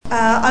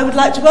I would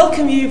like to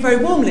welcome you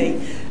very warmly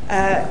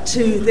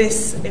to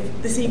this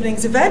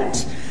evening's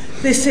event.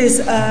 This is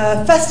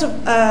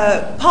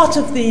part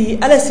of the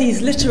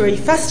LSE's Literary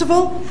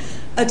Festival,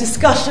 a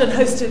discussion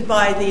hosted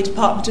by the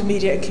Department of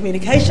Media and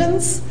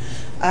Communications.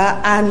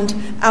 And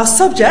our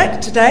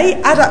subject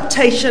today,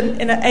 Adaptation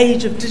in an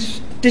Age of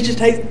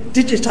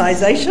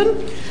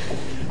Digitisation,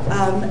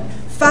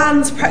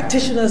 Fans,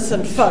 Practitioners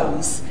and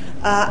Foes.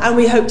 And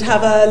we hope to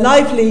have a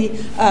lively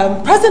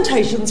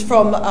presentations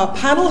from our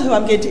panel, who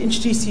I'm going to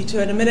introduce you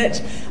to in a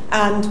minute,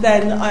 and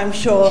then I'm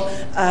sure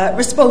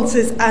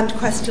responses and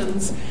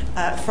questions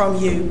from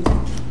you,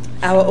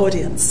 our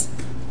audience.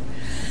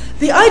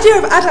 The idea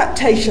of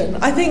adaptation,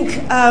 I think,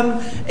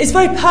 is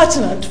very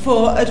pertinent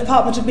for a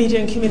Department of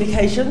Media and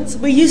Communications.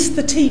 We used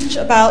to teach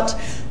about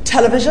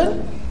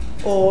television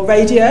or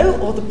radio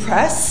or the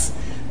press,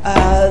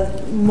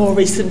 more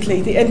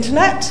recently the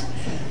internet.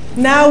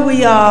 Now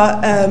we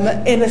are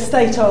in a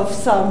state of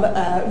some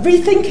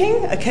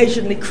rethinking,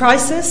 occasionally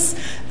crisis,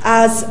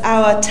 as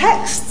our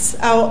texts,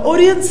 our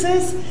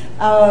audiences,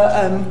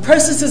 our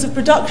processes of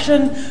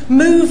production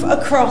move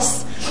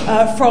across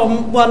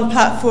from one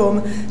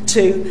platform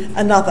to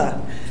another.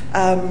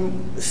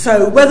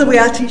 So whether we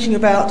are teaching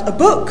about a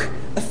book,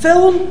 a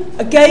film,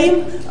 a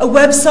game, a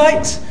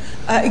website,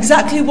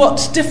 exactly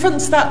what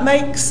difference that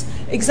makes,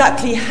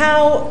 exactly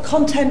how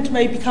content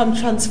may become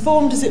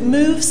transformed as it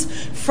moves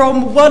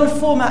from one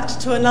format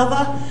to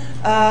another.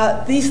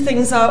 These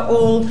things are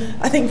all,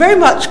 I think, very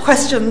much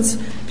questions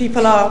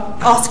people are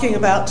asking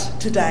about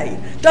today.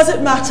 Does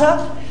it matter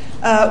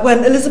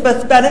when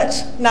Elizabeth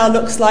Bennet now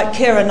looks like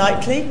Keira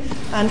Knightley?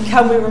 And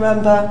can we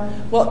remember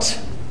what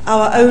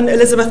our own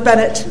Elizabeth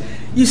Bennet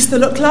used to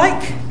look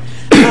like?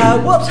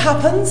 What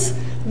happens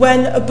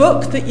when a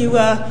book that you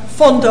were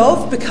fond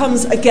of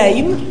becomes a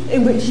game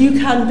in which you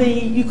can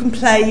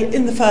play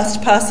in the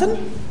first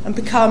person and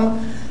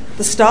become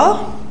the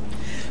star?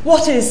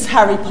 What is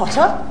Harry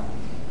Potter?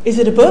 Is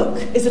it a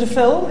book? Is it a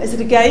film? Is it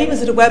a game?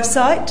 Is it a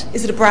website?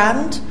 Is it a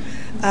brand?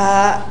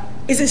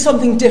 Is it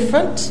something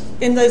different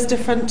in those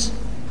different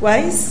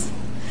ways?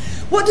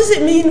 What does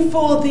it mean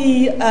for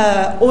the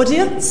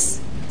audience?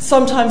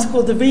 Sometimes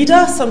called the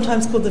reader,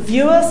 sometimes called the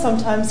viewer,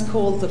 sometimes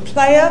called the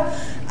player,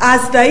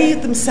 as they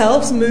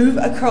themselves move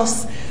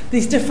across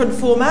these different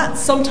formats,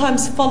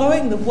 sometimes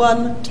following the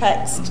one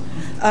text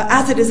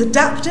as it is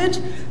adapted,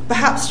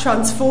 perhaps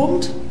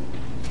transformed.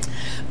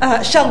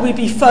 Shall we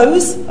be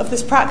foes of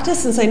this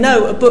practice and say,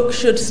 no, a book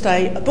should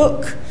stay a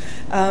book?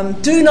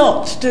 Do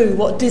not do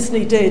what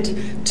Disney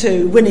did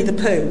to Winnie the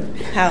Pooh.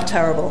 How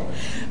terrible.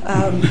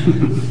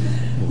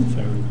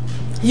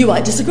 You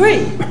might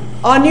disagree.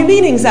 Are new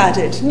meanings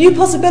added? New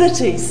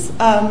possibilities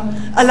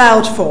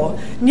allowed for?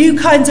 New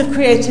kinds of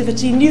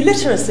creativity, new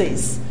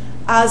literacies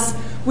as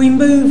we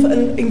move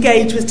and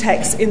engage with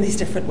text in these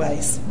different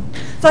ways?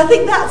 So I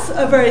think that's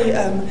a very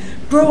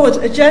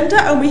broad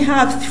agenda, and we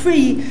have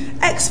three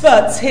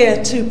experts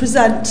here to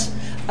present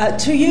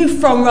to you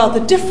from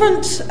rather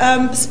different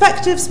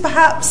perspectives,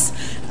 perhaps.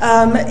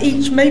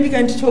 Each may be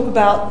going to talk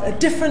about a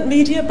different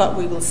media, but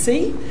we will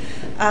see.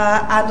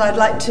 And I'd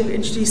like to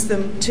introduce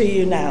them to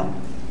you now.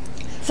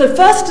 So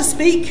first to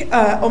speak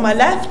on my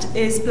left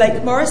is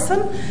Blake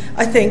Morrison,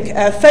 I think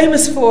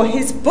famous for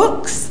his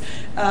books,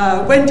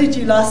 When Did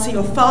You Last See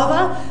Your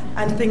Father?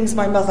 And Things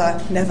My Mother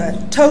Never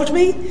Told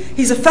Me.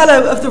 He's a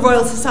fellow of the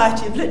Royal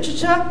Society of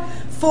Literature,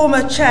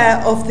 former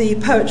chair of the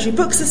Poetry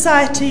Book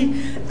Society,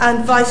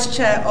 and vice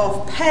chair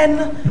of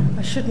PEN.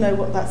 I should know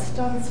what that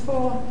stands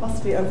for.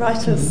 Must be a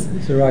writers'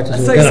 It's a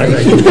writers'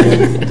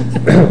 organisation.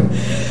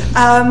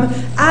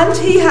 And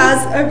he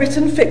has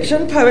written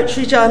fiction,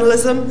 poetry,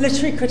 journalism,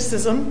 literary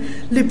criticism,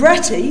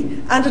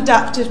 libretti, and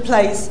adapted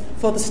plays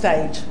for the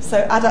stage.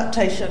 So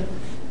adaptation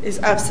is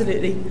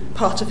absolutely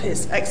part of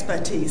his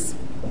expertise.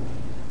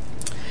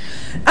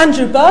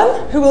 Andrew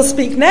Byrne, who will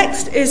speak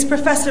next, is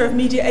Professor of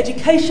Media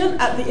Education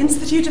at the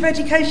Institute of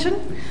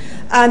Education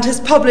and has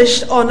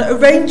published on a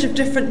range of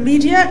different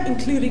media,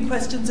 including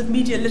questions of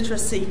media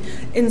literacy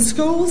in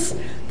schools,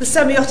 the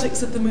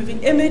semiotics of the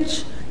moving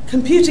image,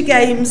 computer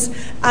games,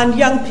 and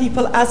young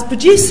people as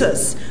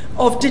producers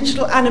of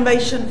digital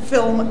animation,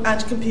 film,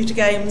 and computer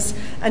games.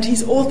 And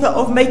he's author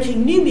of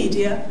Making New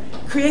Media,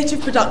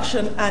 Creative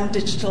Production and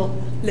Digital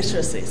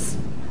Literacies.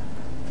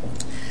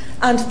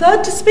 And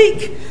third to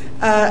speak,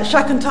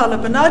 Shakuntala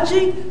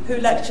Banaji, who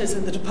lectures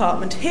in the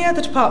department here,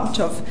 the Department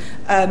of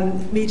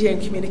Media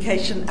and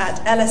Communication at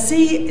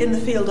LSE, in the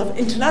field of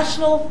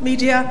international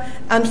media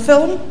and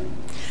film.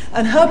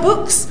 And her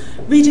books,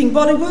 Reading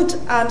Bollywood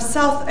and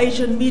South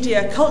Asian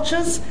Media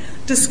Cultures,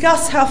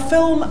 discuss how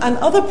film and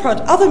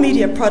other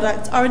media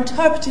products are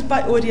interpreted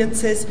by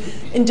audiences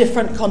in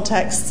different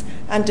contexts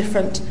and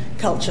different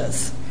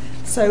cultures.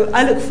 So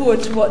I look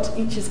forward to what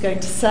each is going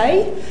to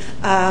say.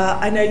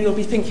 I know you'll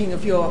be thinking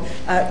of your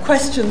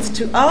questions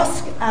to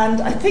ask, and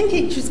I think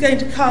each is going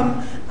to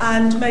come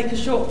and make a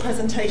short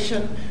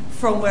presentation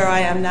from where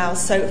I am now.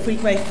 So if we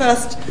may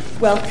first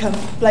welcome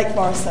Blake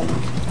Morrison.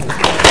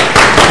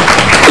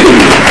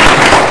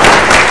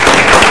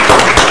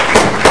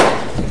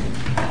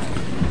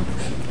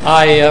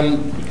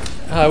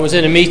 I was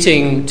in a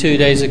meeting 2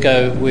 days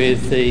ago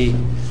with the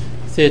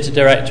theatre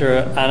director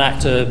and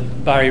actor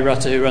Barry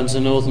Rutter, who runs the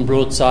Northern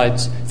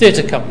Broadsides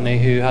Theatre Company,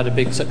 who had a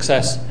big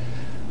success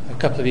a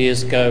couple of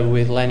years ago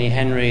with Lenny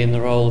Henry in the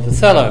role of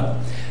Othello.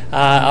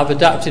 I've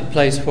adapted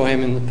plays for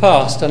him in the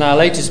past, and our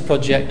latest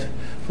project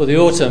for the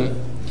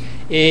autumn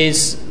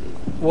is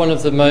one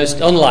of the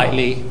most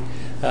unlikely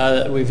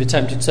that we've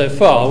attempted so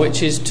far,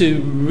 which is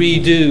to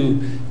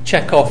redo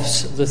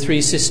Chekhov's The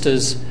Three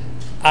Sisters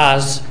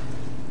as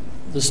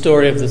the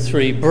story of the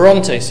three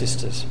Bronte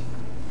sisters.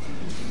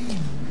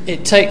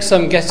 It takes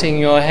some getting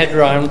your head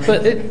around,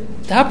 but it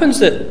happens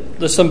that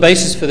there's some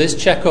basis for this.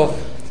 Chekhov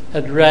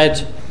had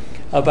read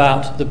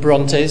about the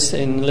Brontes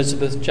in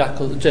Elizabeth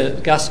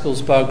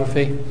Gaskell's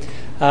biography,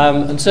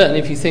 and certainly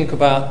if you think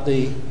about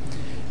the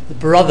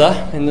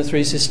brother in The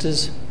Three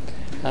Sisters,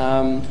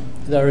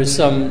 there is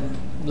the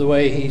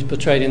way he's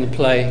portrayed in the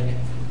play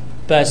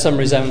bears some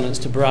resemblance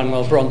to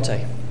Branwell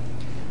Bronte.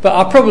 But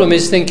our problem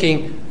is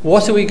thinking,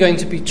 what are we going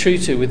to be true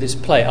to with this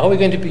play? Are we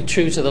going to be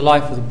true to the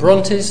life of the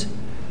Brontes?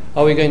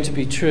 Are we going to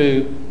be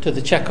true to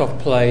the Chekhov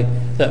play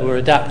that we're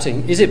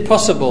adapting? Is it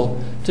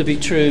possible to be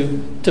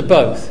true to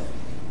both?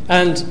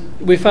 And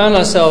we found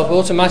ourselves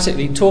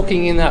automatically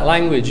talking in that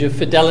language of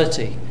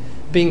fidelity,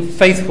 being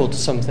faithful to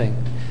something.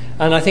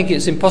 And I think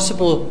it's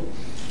impossible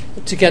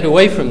to get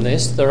away from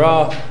this. There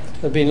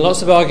have been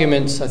lots of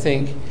arguments, I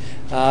think.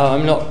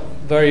 I'm not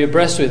very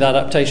abreast with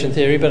adaptation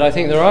theory, but I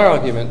think there are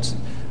arguments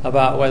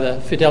about whether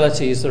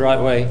fidelity is the right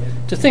way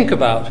to think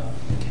about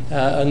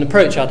and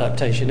approach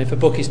adaptation. If a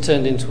book is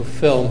turned into a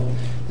film,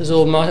 there's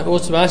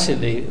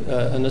automatically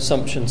an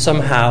assumption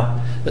somehow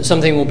that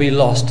something will be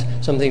lost,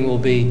 something will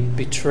be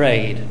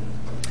betrayed.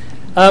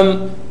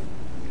 There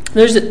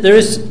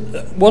is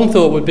one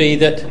thought would be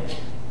that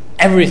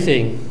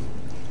everything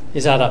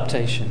is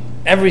adaptation.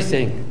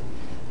 Everything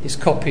is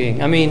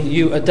copying. I mean,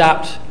 you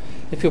adapt.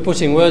 If you're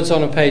putting words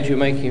on a page, you're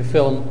making a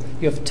film,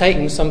 you've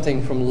taken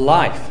something from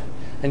life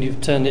and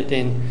you've turned it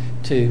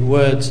into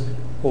words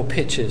or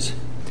pictures.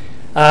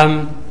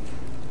 And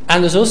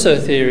there's also a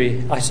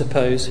theory, I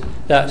suppose,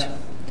 that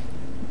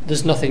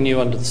there's nothing new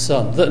under the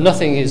sun, that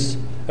nothing is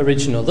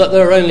original, that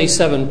there are only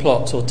 7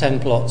 plots or 10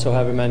 plots or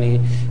however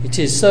many it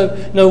is.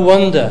 So no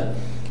wonder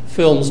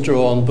films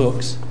draw on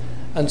books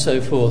and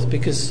so forth,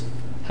 because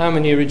how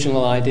many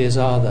original ideas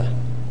are there?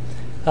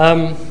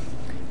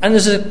 And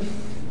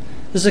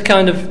there's a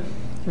kind of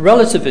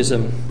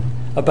relativism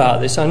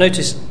about this. I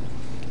noticed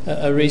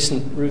a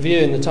recent review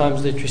in the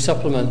Times Literary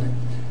Supplement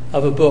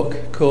of a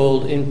book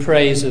called In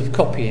Praise of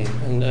Copying,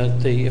 and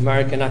the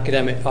American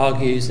academic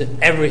argues that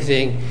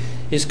everything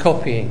is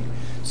copying.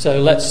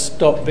 So let's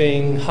stop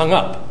being hung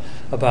up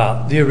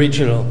about the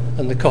original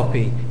and the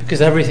copy,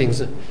 because everything's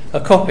a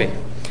copy.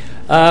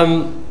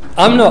 I'm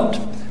not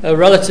a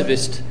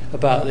relativist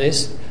about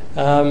this.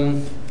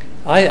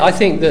 I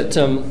think that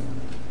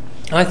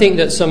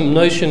some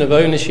notion of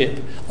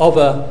ownership of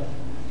a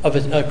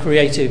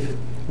creative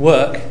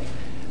work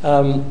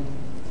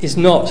is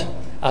not,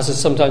 as has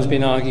sometimes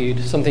been argued,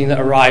 something that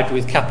arrived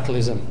with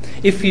capitalism.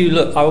 If you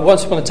look,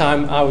 once upon a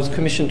time I was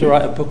commissioned to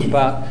write a book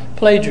about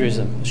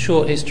plagiarism, a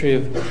short history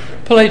of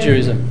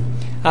plagiarism.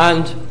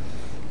 And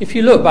if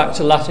you look back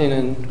to Latin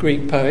and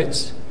Greek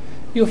poets,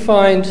 you'll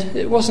find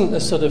it wasn't a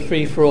sort of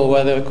free-for-all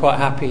where they were quite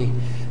happy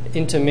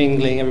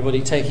intermingling,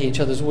 everybody taking each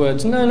other's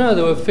words. No,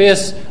 there were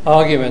fierce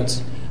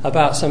arguments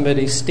about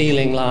somebody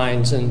stealing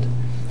lines. And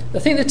I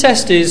think the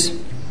test is,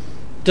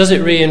 does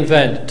it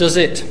reinvent? Does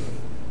it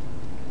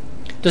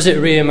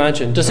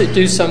reimagine? Does it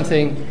do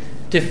something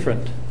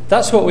different?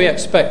 That's what we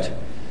expect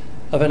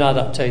of an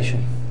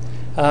adaptation.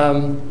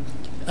 And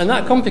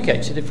that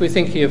complicates it. If we're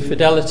thinking of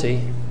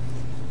fidelity,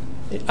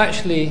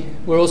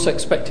 we're also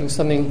expecting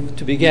something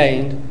to be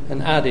gained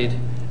and added.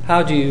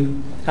 How do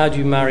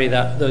you marry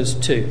those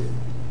two?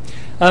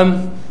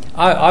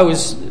 I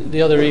was,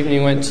 the other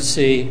evening, went to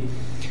see,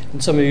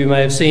 and some of you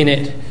may have seen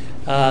it,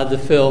 the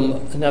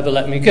film Never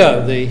Let Me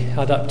Go, the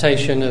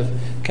adaptation of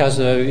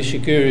Kazuo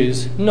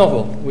Ishiguro's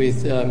novel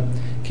with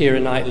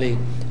Keira Knightley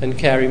and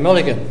Carey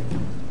Mulligan.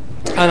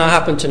 And I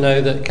happen to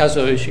know that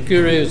Kazuo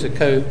Ishiguro, who's a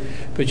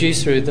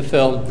co-producer of the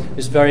film,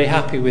 is very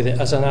happy with it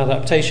as an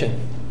adaptation.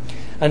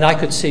 And I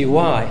could see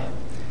why.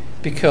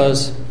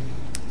 Because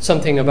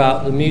something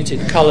about the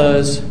muted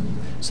colours,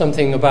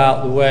 something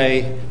about the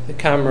way the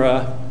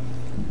camera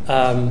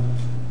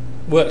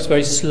works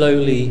very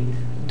slowly,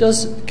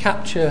 does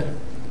capture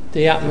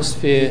the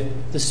atmosphere,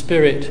 the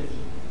spirit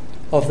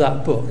of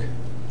that book.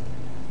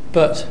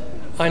 But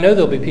I know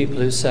there'll be people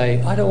who say,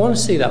 I don't want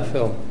to see that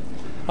film.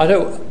 I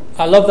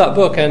love that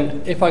book,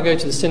 and if I go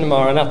to the cinema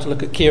and have to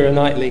look at Keira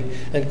Knightley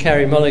and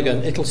Carey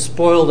Mulligan, it'll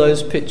spoil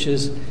those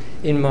pictures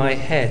in my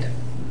head.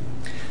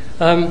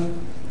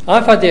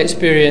 I've had the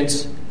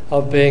experience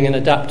of being an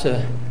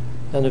adapter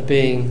and of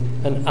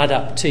being an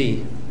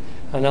adaptee,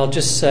 and I'll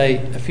just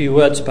say a few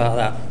words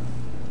about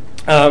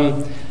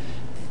that.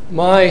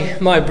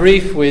 My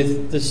brief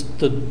with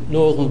the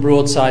Northern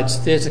Broadsides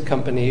Theatre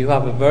Company, who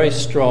have a very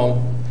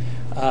strong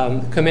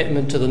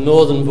commitment to the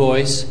northern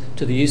voice,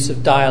 to the use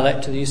of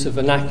dialect, to the use of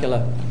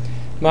vernacular.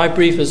 My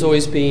brief has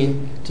always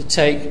been to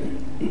take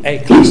a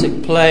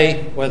classic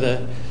play,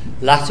 whether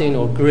Latin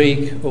or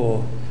Greek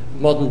or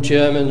modern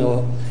German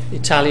or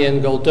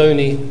Italian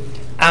Goldoni,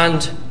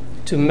 and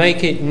to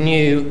make it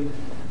new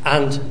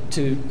and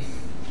to,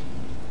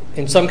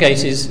 in some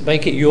cases,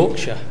 make it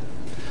Yorkshire,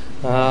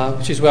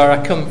 which is where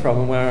I come from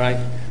and where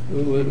I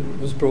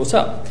was brought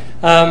up.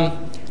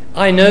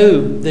 I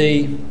know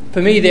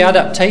for me, the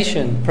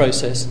adaptation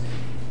process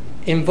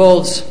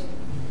involves,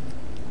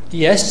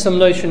 yes, some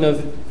notion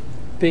of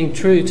being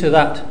true to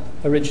that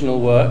original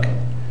work,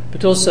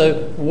 but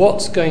also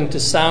what's going to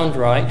sound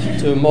right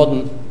to a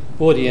modern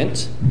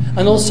audience,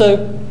 and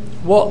also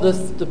what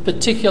the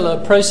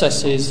particular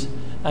processes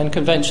and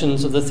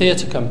conventions of the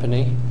theatre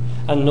company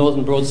and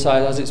Northern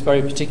Broadside has its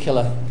very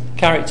particular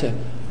character,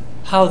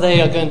 how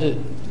they are going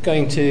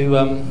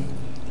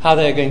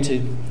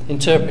to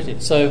interpret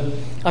it. So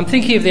I'm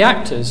thinking of the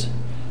actors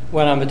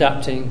when I'm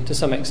adapting to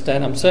some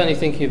extent. I'm certainly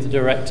thinking of the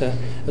director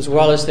as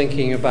well as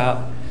thinking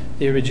about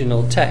the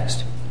original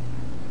text.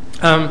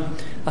 I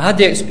had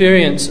the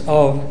experience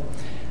of,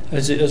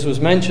 as was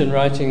mentioned,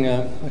 writing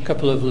a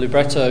couple of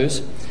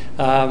librettos.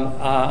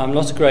 I'm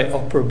not a great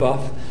opera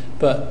buff,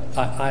 but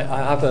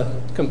I have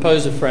a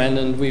composer friend,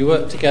 and we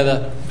worked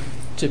together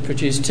to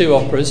produce two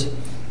operas.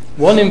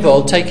 One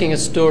involved taking a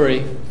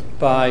story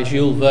by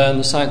Jules Verne,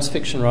 the science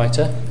fiction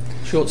writer,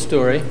 short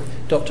story,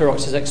 Dr.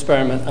 Ox's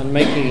Experiment, and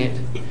making it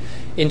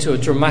into a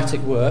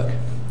dramatic work.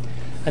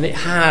 And it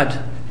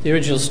had, the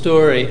original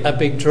story, a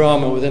big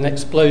drama with an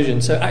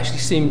explosion, so it actually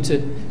seemed to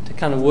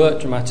kind of work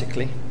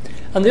dramatically.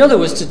 And the other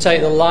was to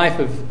take the life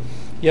of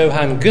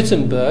Johann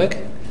Gutenberg,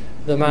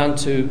 the man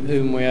to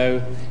whom we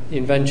owe the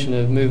invention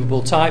of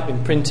movable type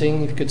in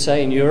printing, you could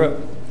say, in Europe.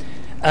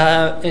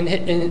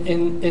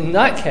 In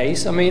that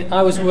case, I mean,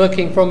 I was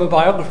working from a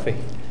biography.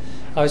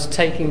 I was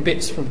taking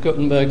bits from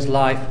Gutenberg's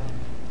life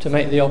to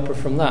make the opera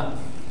from that.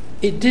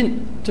 It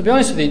didn't, to be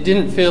honest with you, it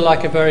didn't feel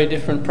like a very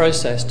different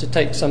process to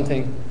take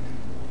something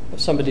of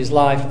somebody's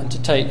life and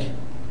to take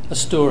a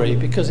story,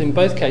 because in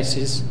both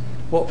cases,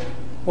 what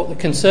the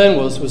concern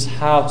was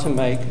how to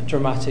make a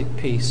dramatic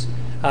piece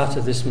out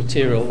of this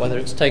material, whether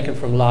it's taken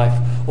from life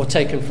or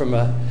taken from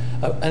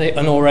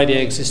an already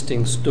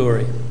existing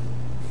story.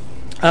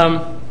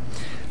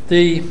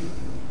 The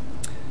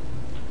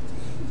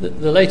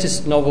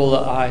latest novel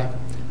that I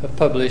have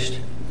published,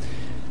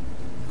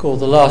 called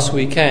The Last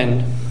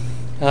Weekend,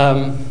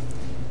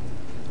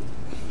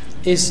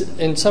 is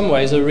in some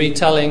ways a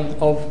retelling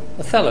of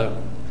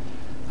Othello.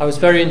 I was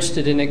very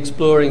interested in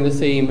exploring the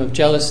theme of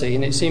jealousy,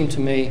 and it seemed to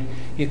me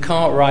you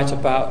can't write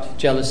about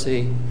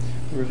jealousy,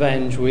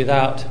 revenge,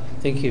 without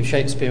thinking of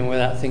Shakespeare and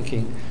without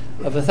thinking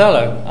of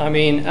Othello. I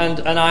mean, and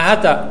I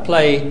had that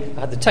play, I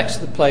had the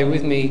text of the play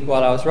with me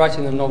while I was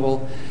writing the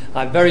novel.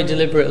 I very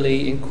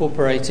deliberately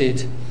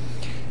incorporated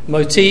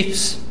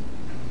motifs,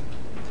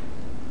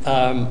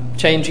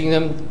 changing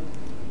them.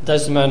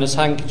 Desdemona's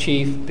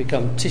handkerchief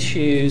become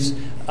tissues.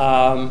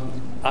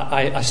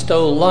 I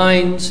stole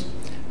lines,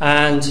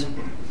 and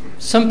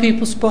some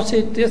people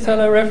spotted the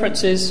Othello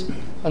references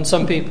and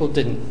some people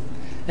didn't.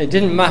 It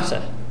didn't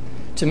matter.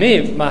 To me,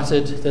 it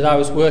mattered that I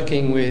was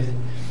working with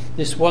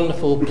this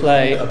wonderful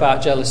play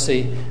about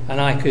jealousy, and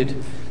I could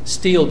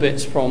steal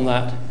bits from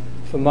that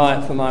for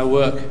my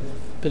work.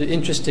 But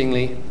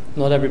interestingly,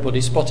 not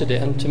everybody spotted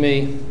it, and to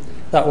me,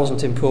 that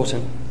wasn't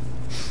important.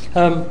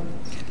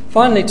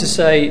 Finally, to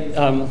say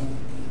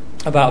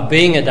about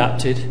being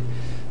adapted,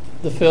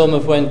 the film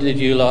of When Did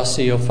You Last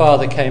See Your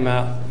Father came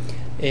out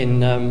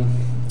in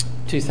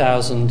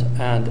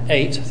 2008,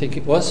 I think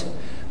it was.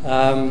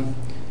 A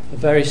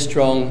very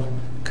strong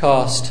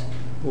cast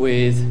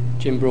with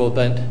Jim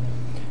Broadbent,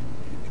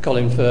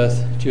 Colin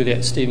Firth,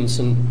 Juliet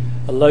Stevenson,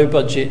 a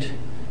low-budget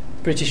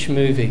British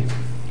movie.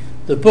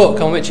 The book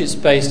on which it's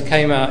based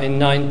came out in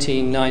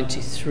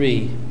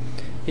 1993.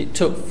 It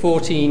took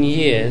 14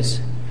 years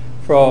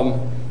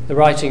from the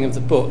writing of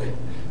the book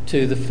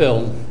to the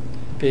film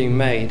being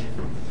made.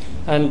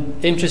 And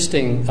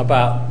interesting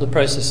about the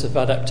process of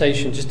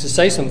adaptation, just to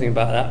say something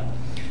about that,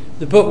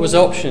 the book was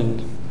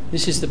optioned.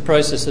 This is the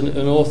process.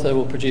 An author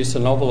will produce a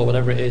novel or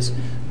whatever it is.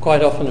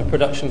 Quite often a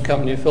production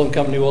company, a film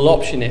company will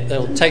option it.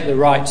 They'll take the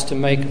rights to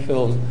make a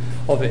film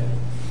of it.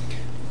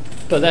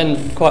 But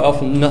then quite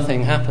often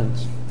nothing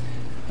happens.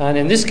 And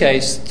in this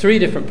case, 3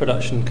 different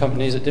production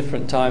companies at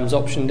different times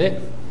optioned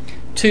it.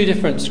 2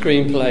 different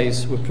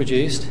screenplays were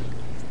produced.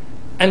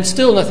 And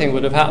still nothing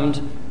would have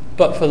happened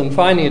but for them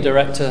finding a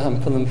director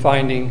and for them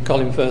finding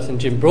Colin Firth and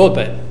Jim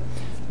Broadbent.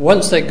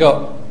 Once they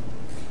got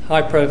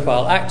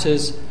high-profile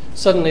actors,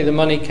 suddenly the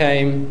money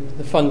came,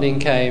 the funding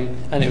came,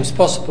 and it was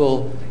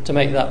possible to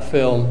make that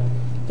film,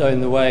 though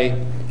in the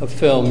way of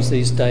films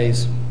these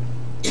days,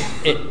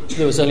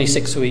 there was only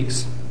 6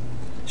 weeks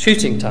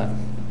shooting time.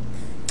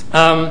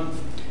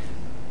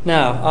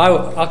 Now,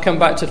 I'll come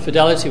back to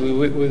fidelity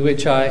with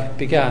which I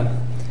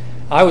began.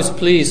 I was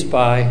pleased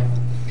by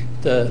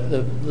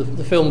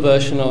the film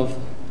version of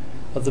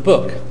of the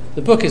book.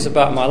 The book is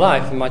about my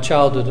life and my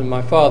childhood and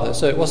my father,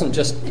 so it wasn't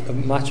just a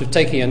matter of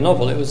taking a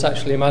novel, it was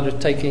actually a matter of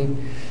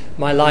taking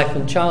my life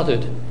and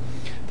childhood.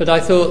 But I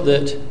thought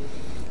that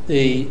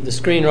the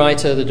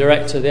screenwriter, the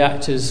director, the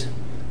actors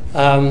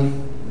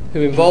who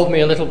involved me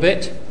a little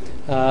bit,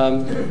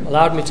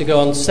 allowed me to go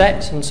on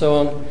set and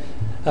so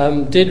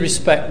on, did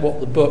respect what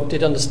the book,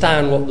 did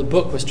understand what the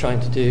book was trying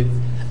to do,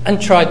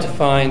 and tried to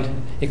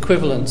find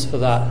equivalents for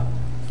that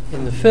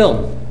in the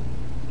film.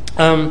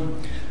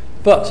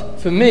 But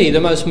for me, the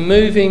most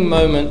moving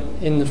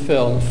moment in the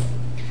film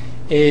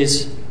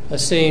is a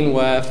scene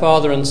where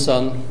father and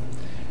son,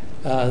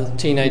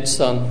 teenage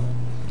son,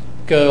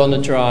 go on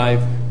a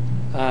drive,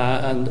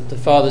 and the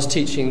father's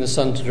teaching the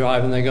son to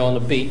drive, and they go on a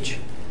beach,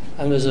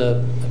 and there's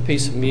a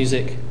piece of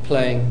music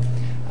playing,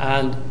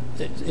 and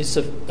it's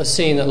a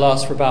scene that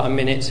lasts for about a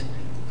minute.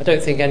 I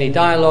don't think any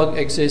dialogue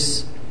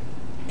exists.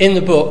 In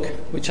the book,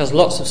 which has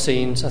lots of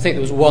scenes, I think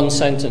there was one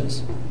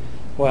sentence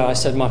where I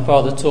said, my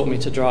father taught me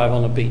to drive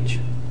on a beach.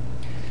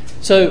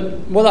 So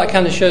what that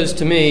kind of shows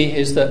to me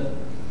is that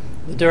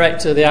the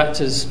director, the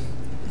actors,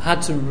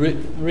 had to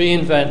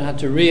reinvent, had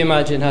to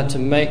reimagine, had to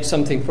make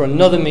something for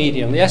another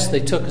medium. Yes, they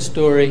took a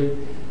story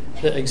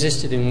that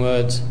existed in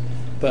words,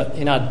 but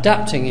in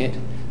adapting it,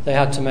 they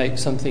had to make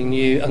something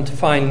new and to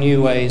find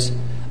new ways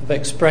of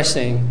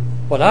expressing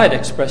what I'd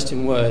expressed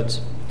in words.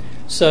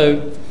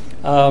 So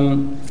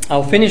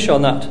I'll finish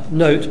on that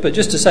note, but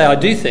just to say I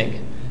do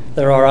think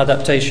there are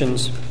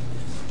adaptations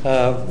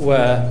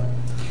where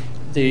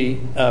the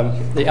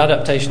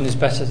adaptation is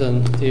better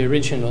than the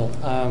original.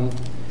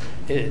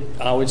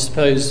 I would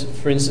suppose,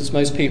 for instance,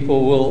 most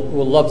people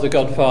will love The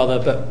Godfather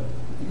but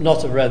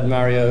not have read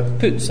Mario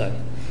Puzo,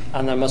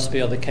 and there must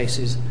be other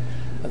cases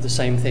of the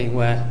same thing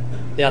where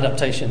the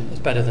adaptation is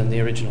better than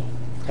the original.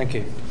 Thank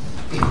you.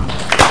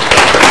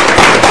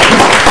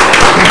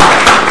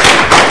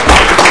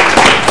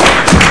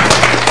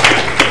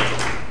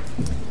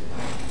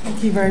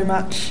 Thank you very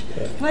much.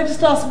 Can I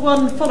just ask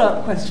one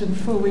follow-up question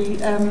before we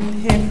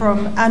hear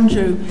from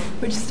Andrew,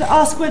 which is to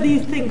ask whether you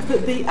think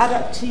that the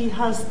adaptee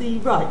has the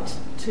right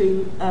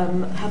to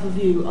have a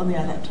view on the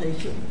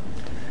adaptation.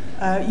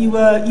 You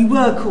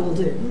were called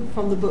in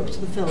from the book to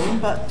the film,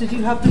 but did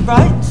you have the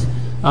right?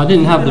 I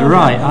didn't have the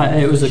right.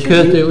 It was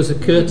a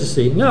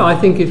courtesy. No, I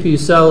think if you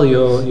sell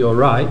your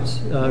rights,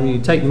 you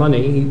take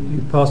money,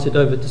 you pass it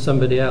over to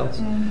somebody else.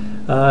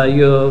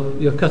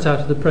 You're cut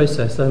out of the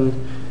process, and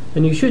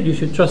you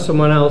should trust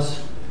someone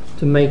else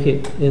to make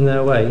it in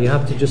their way. You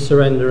have to just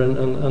surrender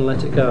and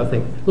let it go, I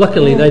think.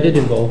 Luckily, they did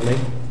involve me,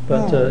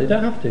 but you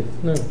don't have to.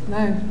 No,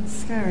 it's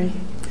scary,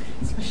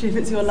 especially if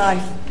it's your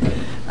life.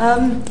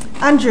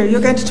 Andrew, you're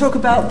going to talk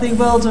about the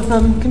world of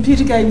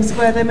computer games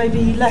where there may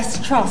be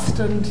less trust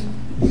and,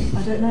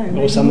 I don't know,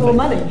 maybe more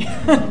money.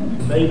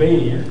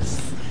 Maybe,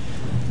 yes.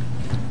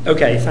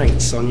 Okay,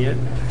 thanks, Sonia.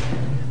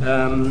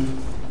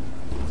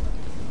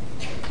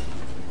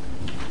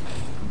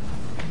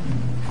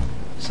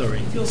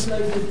 Sorry. Yours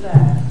loaded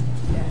there.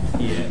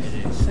 Yeah,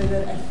 it is. So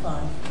then F5.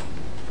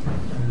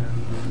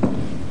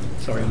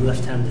 Sorry, I'm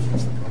left-handed.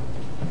 That's the problem.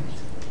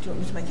 Do you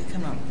want me to make it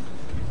come up?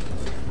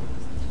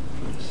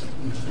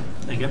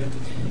 There you go.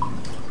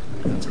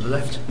 To the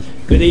left.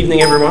 Good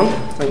evening, everyone.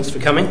 Thanks for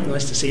coming.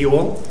 Nice to see you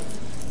all.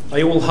 Are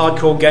you all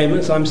hardcore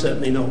gamers? I'm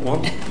certainly not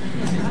one.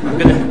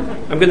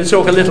 I'm going to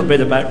talk a little bit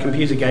about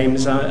computer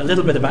games, a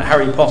little bit about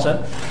Harry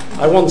Potter.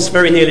 I once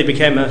very nearly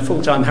became a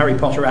full-time Harry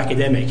Potter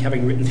academic,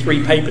 having written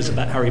 3 papers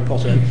about Harry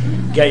Potter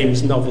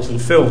games, novels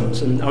and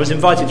films. And I was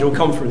invited to a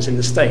conference in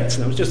the States,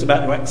 and I was just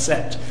about to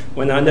accept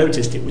when I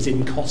noticed it was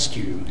in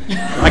costume.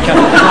 I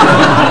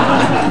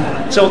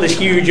saw this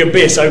huge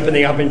abyss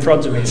opening up in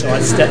front of me, so I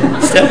stepped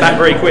back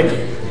very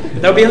quickly.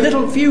 There'll be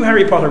a few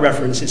Harry Potter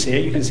references here.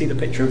 You can see the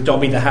picture of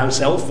Dobby the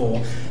house elf,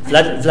 or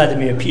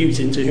Vladimir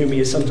Putin, to whom he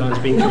has sometimes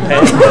been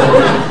compared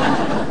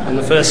on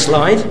the first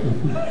slide.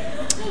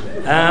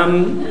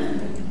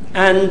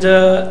 I'm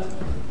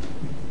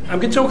going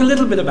to talk a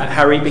little bit about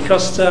Harry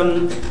because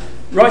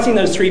writing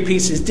those 3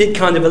 pieces did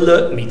kind of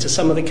alert me to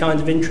some of the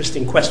kind of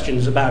interesting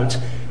questions about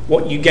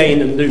what you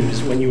gain and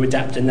lose when you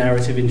adapt a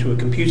narrative into a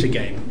computer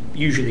game,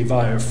 usually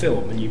via a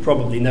film. And you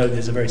probably know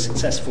there's a very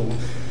successful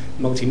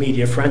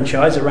multimedia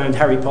franchise around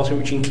Harry Potter,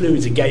 which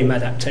includes a game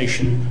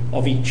adaptation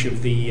of each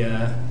of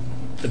the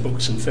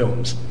books and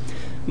films.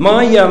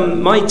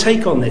 My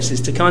take on this is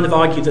to kind of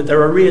argue that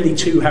there are really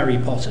 2 Harry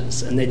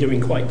Potters, and they're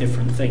doing quite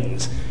different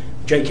things.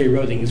 J.K.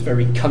 Rowling has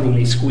very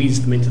cunningly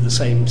squeezed them into the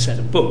same set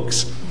of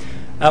books.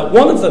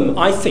 One of them,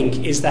 I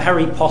think, is the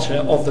Harry Potter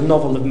of the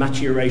novel of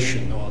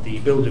maturation, or the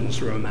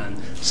Bildungsroman.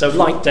 So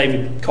like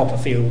David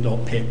Copperfield or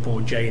Pip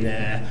or Jane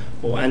Eyre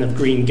or Anne of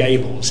Green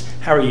Gables,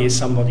 Harry is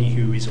somebody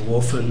who is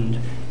orphaned,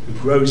 who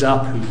grows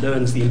up, who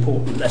learns the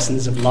important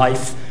lessons of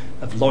life,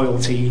 of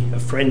loyalty,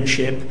 of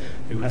friendship,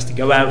 who has to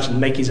go out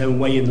and make his own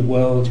way in the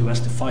world, who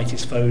has to fight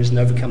his foes and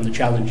overcome the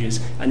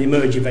challenges and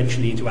emerge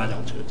eventually into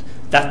adulthood.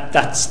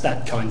 That's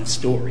that kind of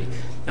story.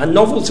 And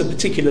novels are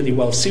particularly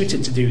well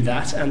suited to do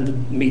that, and the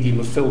medium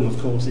of film, of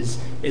course,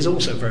 is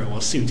also very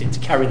well suited to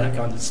carry that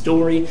kind of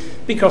story,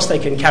 because they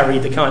can carry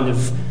the kind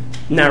of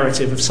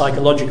narrative of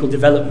psychological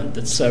development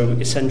that's so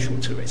essential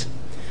to it.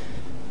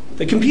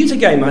 The computer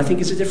game, I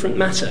think, is a different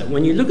matter.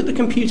 When you look at the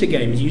computer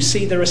games, you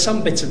see there are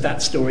some bits of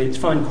that story that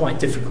you find quite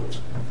difficult,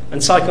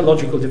 and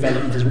psychological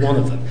development is one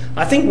of them.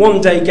 I think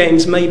one day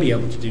games may be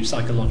able to do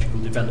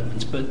psychological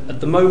development, but at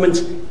the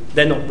moment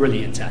they're not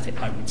brilliant at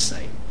it, I would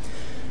say.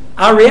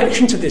 Our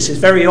reaction to this is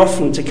very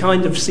often to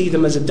kind of see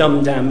them as a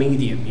dumbed-down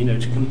medium,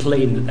 to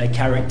complain that their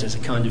characters are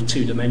kind of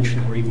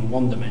two-dimensional or even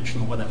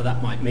one-dimensional, whatever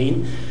that might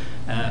mean,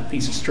 a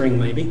piece of string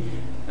maybe,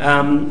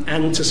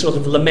 and to sort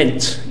of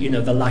lament,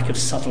 the lack of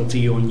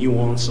subtlety or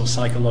nuance or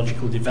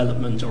psychological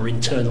development or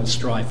internal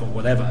strife or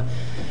whatever.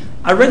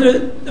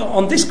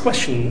 On this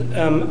question,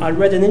 I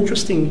read an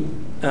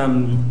interesting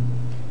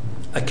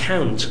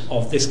account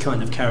of this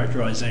kind of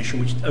characterization,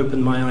 which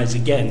opened my eyes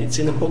again. It's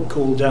in a book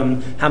called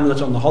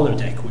Hamlet on the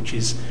Holodeck, which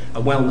is a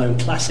well-known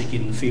classic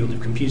in the field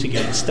of computer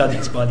game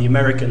studies by the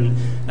American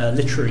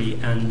literary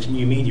and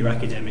new media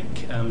academic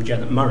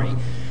Janet Murray.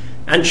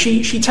 And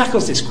she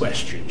tackles this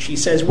question. She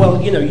says,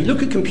 well, you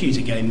look at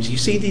computer games, you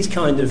see these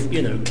kind of,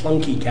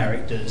 clunky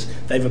characters.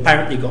 They've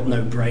apparently got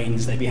no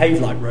brains. They behave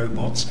like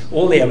robots.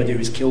 All they ever do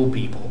is kill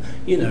people.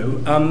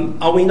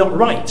 Are we not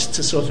right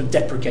to sort of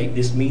deprecate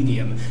this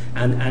medium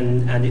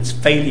and its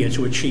failure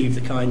to achieve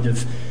the kind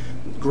of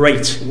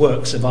great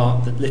works of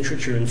art that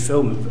literature and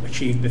film have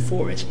achieved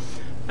before it?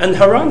 And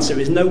her answer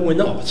is, no, we're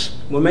not.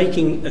 We're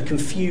making a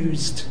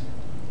confused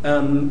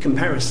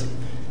comparison.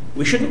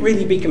 We shouldn't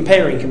really be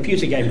comparing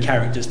computer game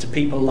characters to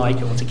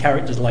to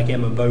characters like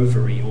Emma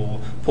Bovary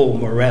or Paul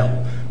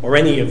Morrell, or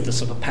any of the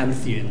sort of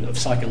pantheon of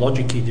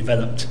psychologically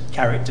developed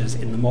characters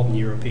in the modern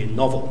European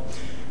novel.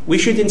 We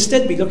should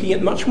instead be looking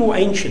at much more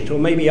ancient, or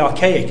maybe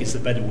archaic is the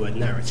better word,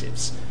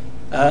 narratives,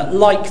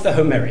 like the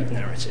Homeric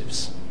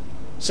narratives.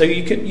 So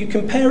you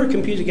compare a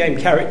computer game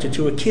character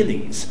to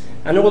Achilles,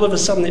 and all of a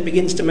sudden it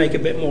begins to make a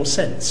bit more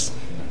sense.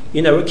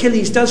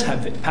 Achilles does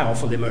have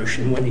powerful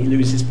emotion when he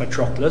loses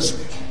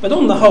Patroclus, but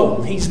on the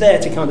whole, he's there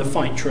to kind of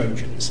fight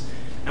Trojans.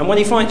 And when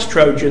he fights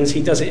Trojans,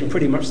 he does it in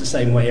pretty much the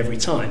same way every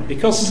time.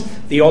 Because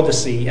the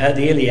Odyssey,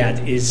 the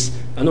Iliad, is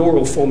an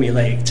oral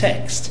formulaic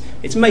text,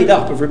 it's made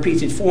up of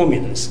repeated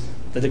formulas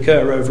that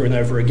occur over and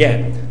over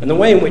again. And the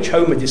way in which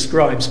Homer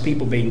describes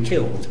people being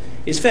killed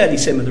is fairly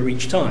similar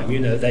each time.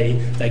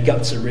 Their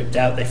guts are ripped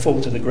out, they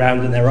fall to the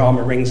ground, and their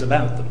armour rings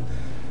about them.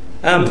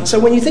 So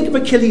when you think of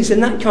Achilles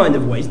in that kind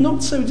of way, it's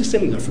not so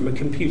dissimilar from a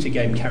computer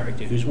game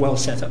character who's well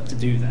set up to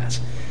do that.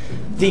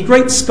 The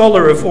great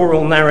scholar of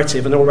oral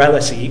narrative and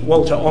orality,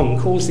 Walter Ong,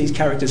 calls these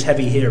characters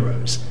heavy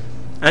heroes.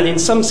 And in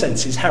some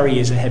senses, Harry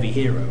is a heavy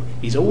hero.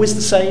 He's always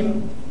the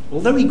same.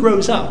 Although he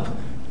grows up,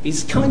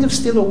 he's kind of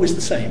still always the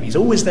same. He's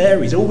always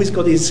there, he's always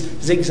got his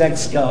zigzag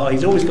scar,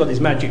 he's always got his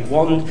magic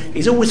wand,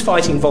 he's always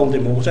fighting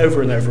Voldemort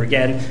over and over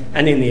again,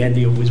 and in the end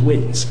he always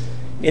wins.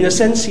 In a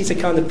sense, he's a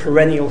kind of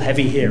perennial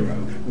heavy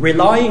hero,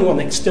 relying on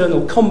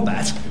external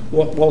combat,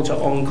 what Walter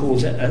Ong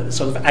calls a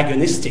sort of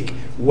agonistic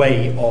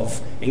way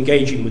of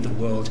engaging with the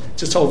world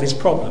to solve his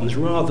problems,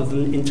 rather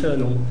than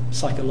internal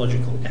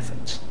psychological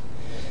effort.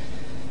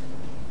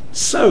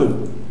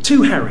 So,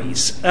 two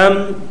Harrys.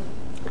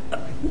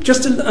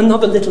 Just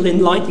another little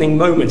enlightening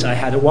moment I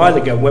had a while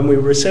ago when we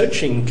were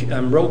researching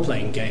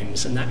role-playing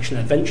games and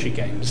action-adventure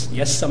games.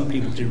 Yes, some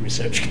people do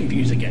research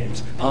computer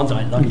games. Aren't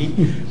I lucky?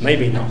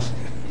 Maybe not.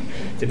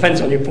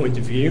 Depends on your point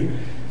of view.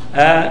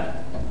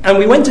 And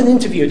we went and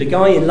interviewed a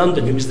guy in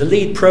London who was the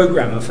lead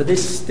programmer for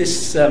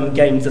this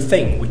game, The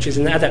Thing, which is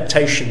an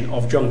adaptation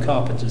of John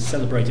Carpenter's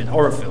celebrated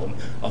horror film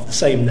of the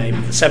same name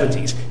of the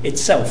 70s,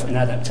 itself an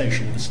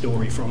adaptation of a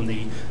story from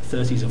the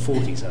 30s or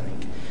 40s, I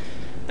think.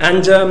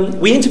 And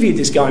we interviewed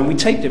this guy and we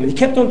taped him, and he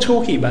kept on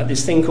talking about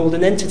this thing called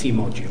an entity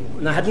module.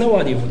 And I had no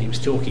idea what he was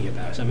talking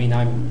about. I mean,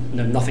 I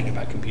know nothing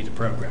about computer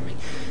programming.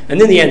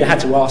 And in the end, I had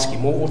to ask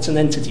him, well, what's an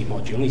entity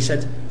module? And he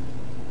said,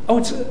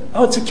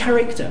 it's a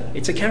character.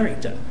 It's a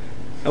character.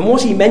 And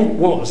what he meant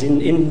was,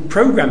 in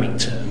programming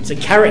terms, a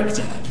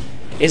character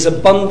is a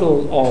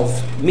bundle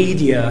of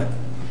media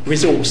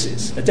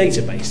resources, a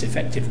database,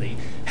 effectively,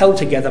 held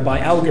together by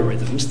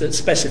algorithms that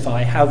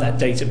specify how that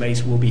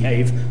database will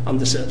behave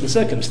under certain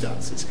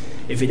circumstances.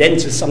 If it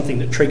enters something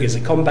that triggers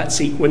a combat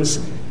sequence,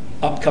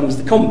 up comes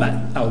the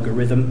combat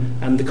algorithm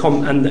and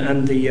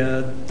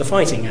the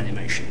fighting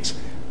animations.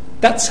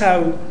 That's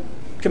how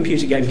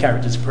computer game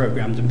characters are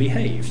programmed and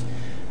behaved.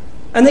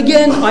 And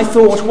again, I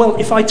thought, well,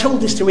 if I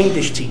told this to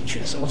English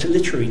teachers or to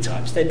literary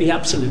types, they'd be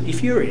absolutely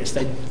furious.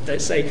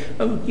 They'd say,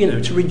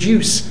 to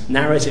reduce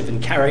narrative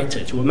and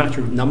character to a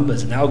matter of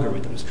numbers and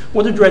algorithms,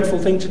 what a dreadful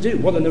thing to do,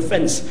 what an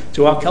offence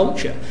to our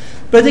culture.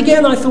 But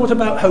again, I thought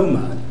about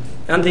Homer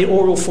and the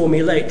oral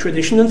formulaic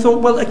tradition and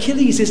thought, well,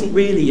 Achilles isn't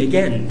really,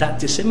 again, that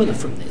dissimilar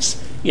from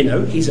this.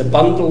 He's a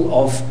bundle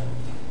of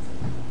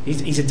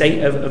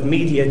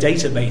media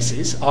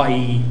databases,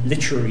 i.e.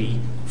 literary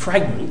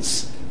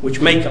fragments, which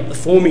make up the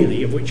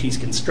formulae of which he's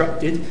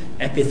constructed,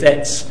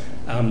 epithets,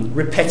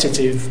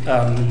 repetitive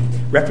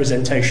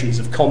representations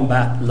of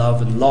combat,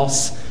 love and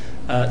loss,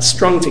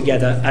 strung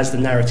together as the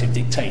narrative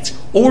dictates,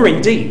 or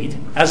indeed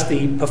as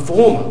the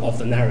performer of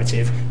the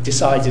narrative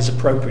decides is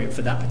appropriate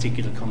for that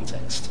particular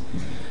context.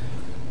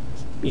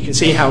 You can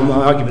see how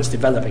my argument's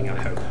developing, I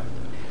hope.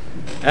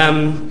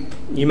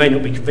 You may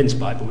not be convinced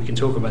by it, but we can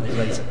talk about it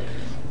later.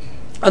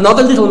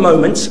 Another little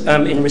moment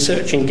in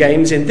researching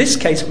games, in this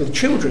case with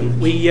children,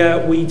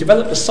 we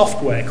developed a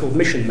software called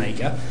Mission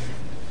Maker.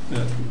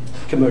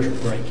 Commercial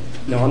break.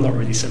 No, I'm not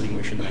really selling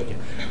Mission Maker,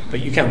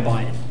 but you can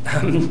buy it.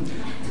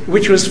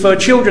 Which was for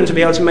children to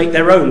be able to make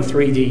their own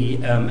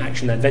 3D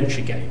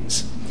action-adventure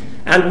games.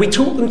 And we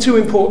taught them two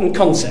important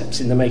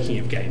concepts in the making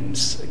of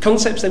games,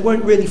 concepts they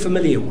weren't really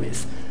familiar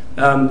with.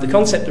 The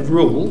concept of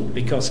rule,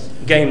 because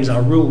games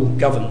are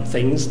rule-governed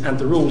things, and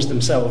the rules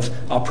themselves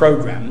are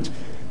programmed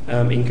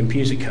in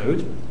computer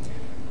code.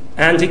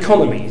 And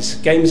economies.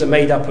 Games are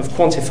made up of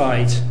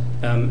quantified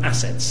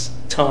assets,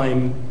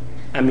 time,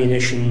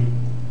 ammunition,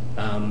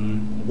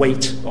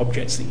 weight,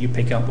 objects that you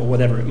pick up, or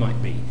whatever it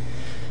might be.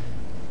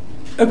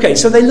 Okay,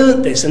 so they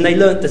learnt this, and they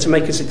learnt that to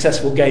make a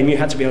successful game, you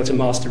had to be able to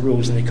master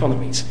rules and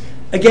economies.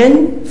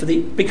 Again,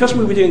 because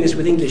we were doing this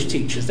with English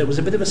teachers, there was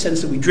a bit of a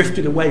sense that we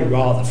drifted away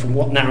rather from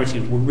what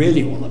narratives were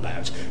really all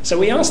about. So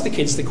we asked the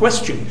kids the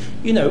question,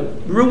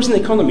 rules and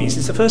economies,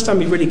 it's the first time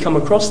we've really come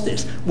across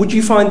this. Would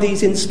you find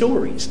these in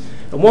stories?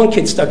 And one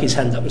kid stuck his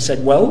hand up and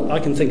said, well, I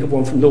can think of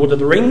one from Lord of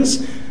the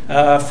Rings.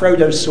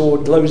 Frodo's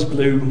sword glows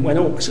blue when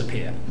orcs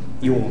appear.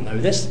 You all know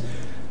this.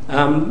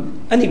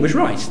 And he was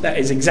right. That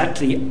is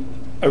exactly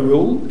a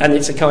rule, and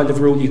it's a kind of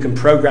rule you can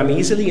program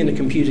easily in a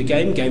computer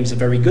game. Games are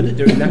very good at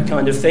doing that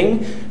kind of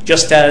thing.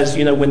 Just as,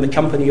 when the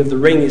Company of the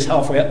Ring is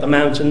halfway up the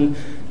mountain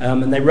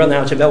and they run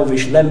out of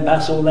Elvish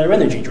lembas, all their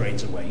energy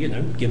drains away.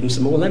 Give them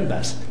some more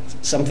lembas.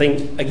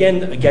 Something, again,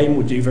 that a game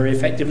would do very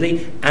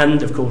effectively,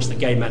 and, of course, the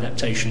game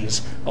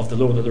adaptations of the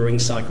Lord of the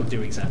Rings cycle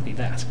do exactly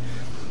that.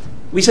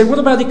 We said, what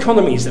about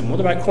economies then? What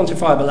about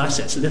quantifiable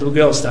assets? A little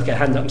girl stuck her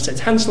hand up and said,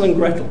 Hansel and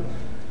Gretel.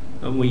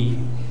 And we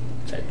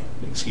said,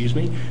 excuse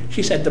me?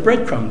 She said, the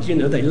breadcrumbs.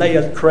 They lay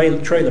a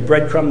trail of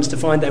breadcrumbs to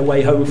find their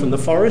way home from the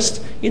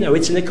forest.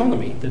 It's an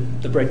economy.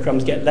 The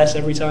breadcrumbs get less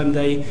every time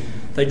they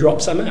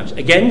drop some out.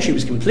 Again, she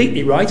was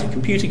completely right. A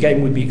computer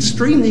game would be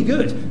extremely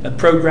good at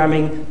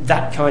programming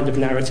that kind of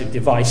narrative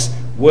device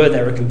were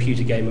there a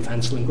computer game of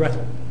Hansel and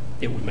Gretel.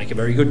 It would make a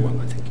very good one,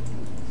 I think.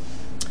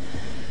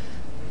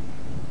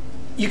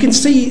 You can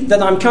see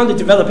that I'm kind of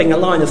developing a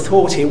line of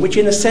thought here, which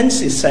in a sense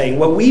is saying,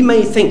 well, we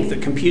may think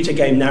that computer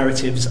game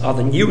narratives are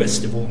the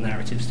newest of all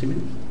narratives. 2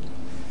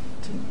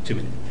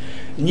 minutes.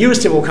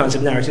 Newest of all kinds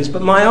of narratives,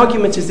 but my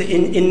argument is that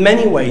in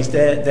many ways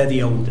they're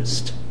the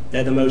oldest.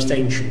 They're the most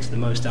ancient, the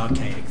most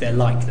archaic. They're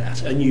like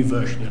that, a new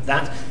version of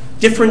that.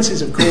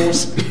 Differences, of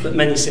course, but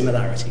many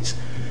similarities.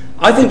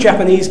 I think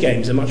Japanese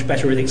games are much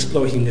better at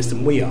exploiting this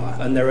than we are,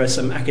 and there are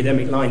some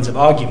academic lines of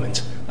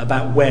argument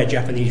about where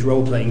Japanese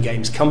role-playing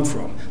games come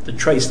from that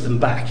trace them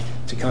back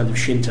to kind of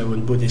Shinto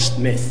and Buddhist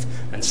myth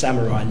and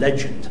samurai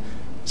legend.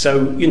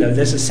 So,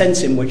 there's a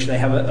sense in which they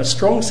have a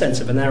strong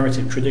sense of a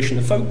narrative tradition,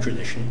 a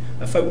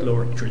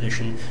folkloric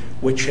tradition,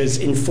 which has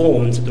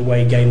informed the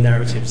way game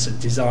narratives are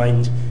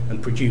designed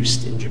and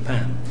produced in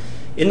Japan.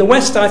 In the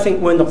West, I think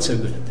we're not so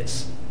good at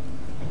this.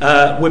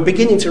 We're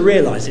beginning to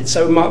realise it.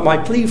 So my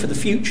plea for the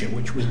future,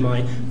 which was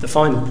the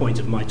final point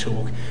of my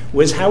talk,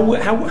 was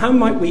how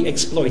might we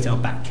exploit our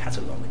back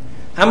catalogue?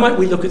 How might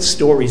we look at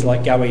stories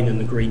like Gawain and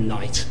the Green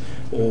Knight,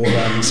 or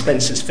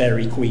Spenser's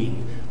Fairy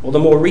Queen, or the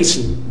more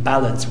recent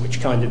ballads which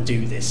kind of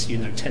do this,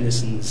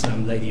 Tennyson's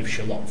Lady of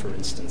Shalott, for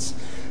instance,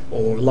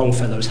 or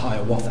Longfellow's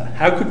Hiawatha.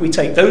 How could we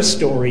take those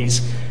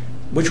stories,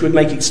 which would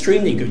make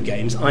extremely good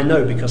games? I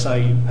know, because I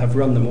have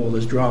run them all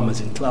as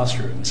dramas in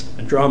classrooms,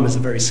 and dramas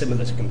are very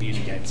similar to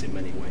computer games in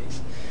many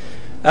ways.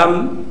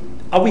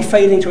 Are we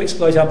failing to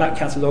exploit our back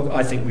catalogue?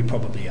 I think we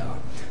probably are.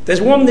 There's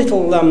one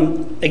little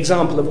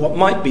example of what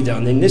might be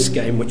done in this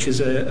game, which is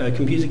a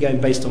computer game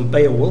based on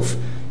Beowulf,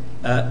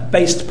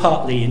 based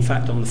partly, in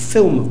fact, on the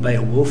film of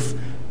Beowulf,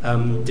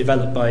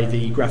 developed by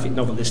the graphic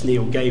novelist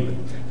Neil Gaiman.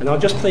 And I'll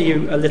just play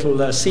you a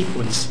little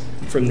sequence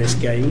from this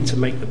game to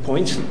make the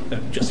point,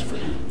 just for a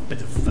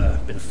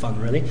bit of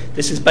fun, really.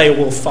 This is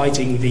Beowulf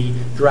fighting the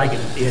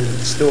dragon at the end of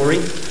the story.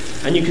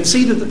 And you can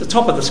see that at the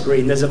top of the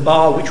screen there's a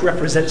bar which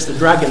represents the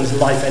dragon's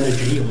life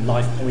energy, or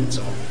life points,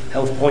 or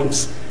health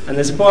points. And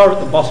there's a bar at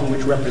the bottom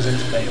which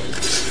represents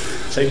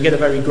Beowulf. So you get a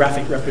very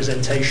graphic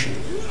representation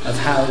of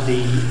how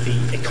the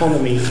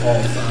economy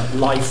of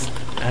life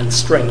and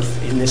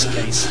strength, in this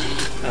case,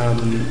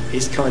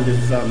 is kind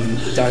of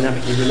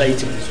dynamically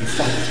related as you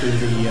fight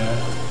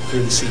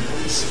through the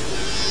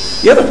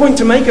sequence. The other point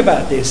to make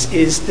about this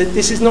is that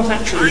this is not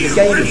actually the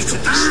game,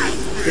 of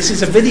course. This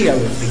is a video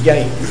of the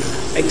game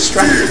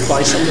extracted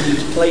by somebody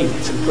who's played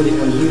it and put it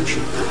on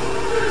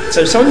YouTube.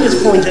 So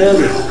Sonia's point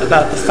earlier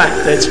about the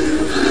fact that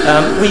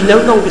we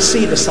no longer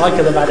see the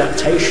cycle of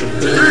adaptation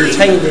being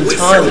contained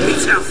entirely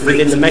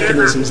within the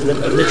mechanisms of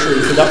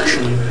literary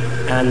production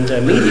and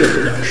media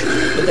production,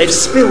 but they've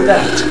spilled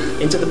out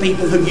into the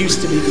people who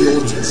used to be the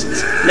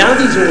audiences. Now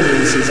these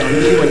audiences are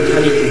new and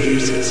canny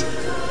producers.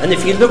 And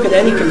if you look at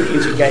any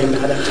computer game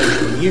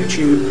adaptation on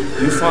YouTube,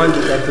 you find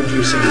that they're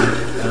producing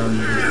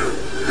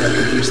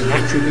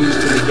attributes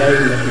to the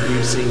game, they're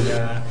producing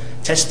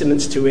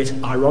testaments to it,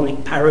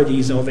 ironic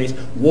parodies of it,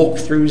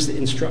 walkthroughs that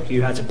instruct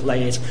you how to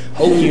play it,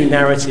 whole new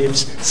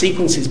narratives,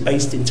 sequences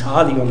based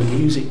entirely on the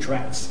music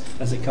tracks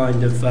as a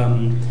kind of,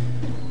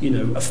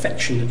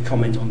 affectionate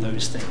comment on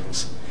those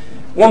things.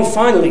 One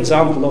final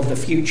example of the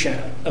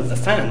future of the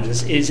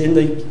fans is in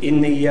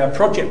the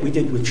project we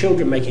did with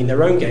children making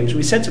their own games.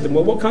 We said to them,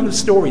 well, what kind of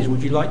stories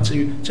would you like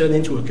to turn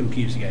into a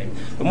computer game?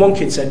 And one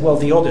kid said, well,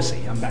 the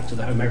Odyssey. I'm back to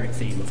the Homeric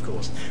theme, of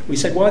course. We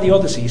said, why the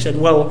Odyssey? He said,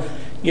 well,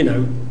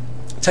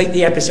 take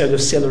the episode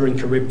of Scylla and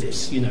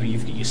Charybdis.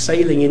 You're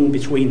sailing in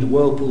between the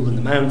whirlpool and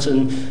the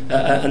mountain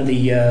and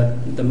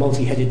the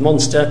multi-headed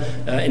monster.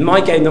 In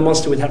my game, the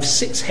monster would have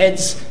 6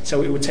 heads,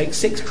 so it would take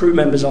 6 crew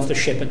members off the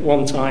ship at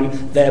one time,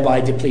 thereby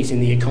depleting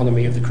the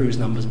economy of the crew's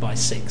numbers by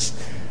 6.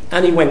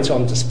 And he went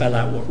on to spell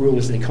out what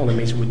rules and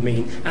economies would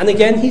mean. And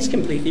again, he's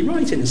completely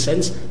right in a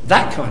sense.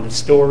 That kind of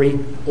story,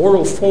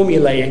 oral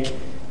formulaic,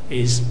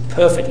 is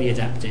perfectly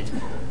adapted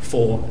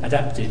for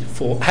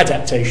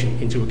adaptation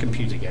into a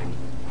computer game.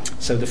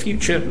 So the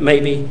future,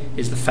 maybe,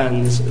 is the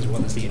fans as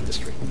well as the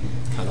industry.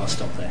 And I'll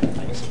stop there.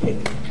 Thanks.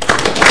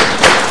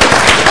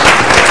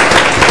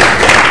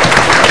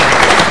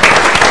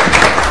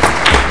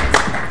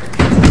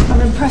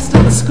 I'm impressed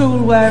at the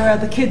school where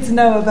the kids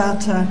know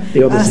about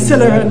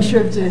Scylla and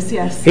Charybdis,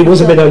 yes. It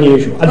was a bit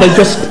unusual. They've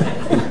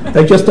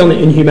just done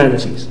it in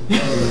humanities.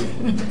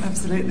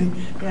 Absolutely,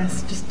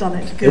 yes, just done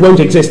it. Good. It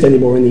won't exist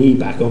anymore in the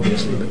e-back,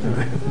 obviously.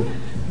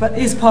 But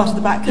is part of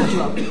the back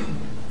catalogue.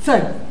 So,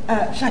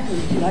 Shaku,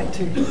 would you like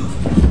to?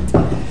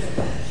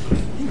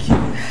 Thank you.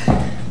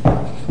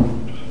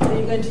 Are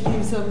you going to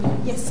use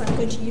Yes, I'm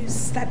going to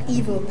use that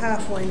evil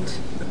PowerPoint.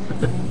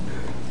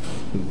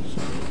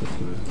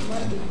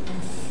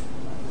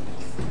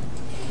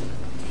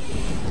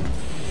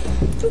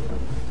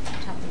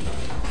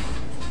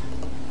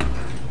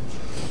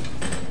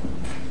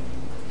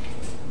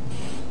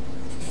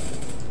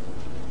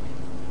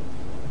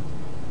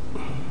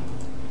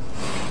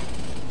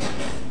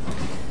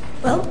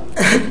 Well,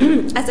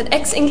 as an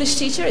ex-English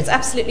teacher, it's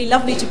absolutely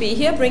lovely to be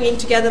here, bringing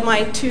together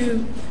my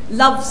 2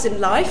 loves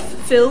in life,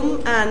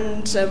 film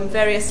and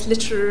various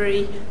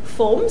literary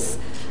forms.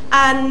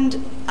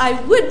 And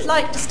I would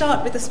like to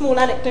start with a small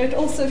anecdote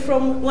also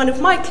from one of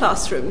my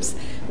classrooms,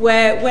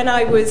 where when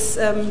I was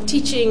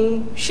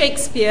teaching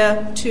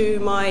Shakespeare to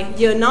my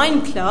Year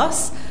 9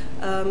 class,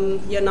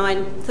 Year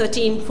 9,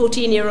 13,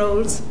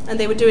 14-year-olds, and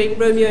they were doing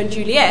Romeo and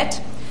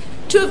Juliet,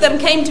 2 of them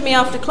came to me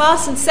after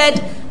class and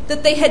said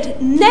that they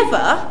had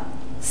never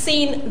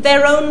seen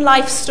their own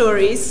life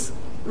stories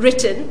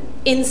written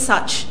in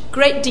such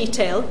great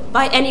detail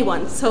by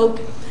anyone. So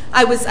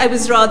I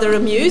was rather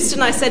amused,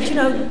 and I said,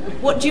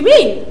 what do you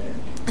mean?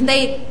 And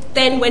they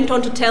then went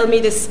on to tell me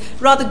this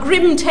rather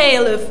grim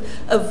tale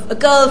of a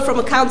girl from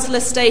a council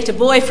estate, a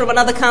boy from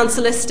another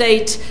council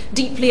estate,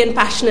 deeply and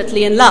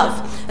passionately in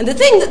love. And the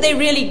thing that they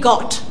really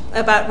got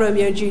about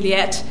Romeo and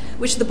Juliet,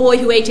 which the boy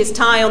who ate his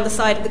tie on the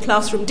side of the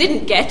classroom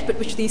didn't get, but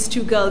which these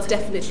 2 girls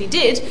definitely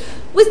did,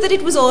 was that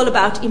it was all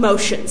about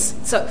emotions.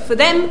 So for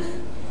them,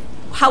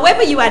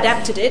 however you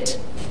adapted it,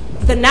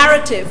 the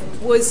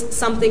narrative was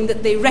something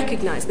that they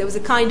recognized. There was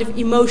a kind of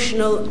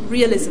emotional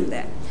realism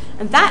there.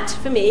 And that,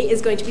 for me,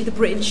 is going to be the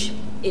bridge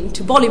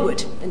into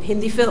Bollywood and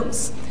Hindi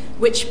films,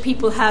 which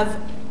people have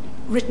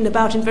written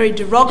about in very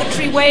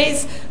derogatory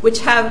ways, which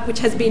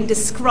has been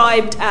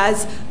described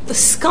as the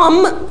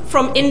scum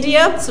from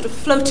India, sort of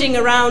floating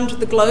around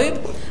the globe,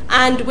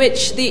 and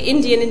which the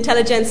Indian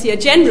intelligentsia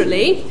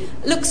generally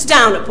looks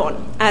down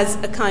upon as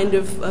a kind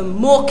of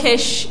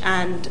mawkish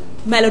and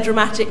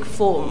melodramatic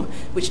form,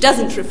 which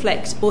doesn't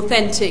reflect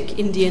authentic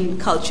Indian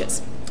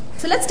cultures.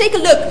 So let's take a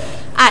look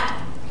at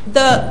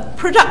the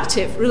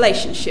productive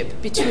relationship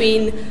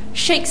between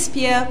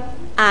Shakespeare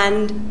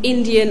and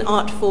Indian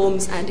art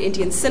forms and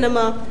Indian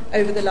cinema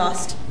over the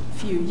last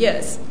few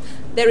years.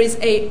 There is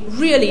a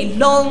really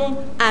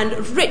long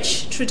and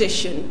rich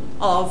tradition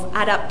of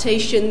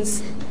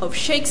adaptations of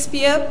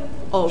Shakespeare,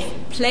 of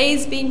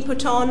plays being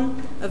put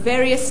on, of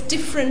various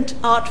different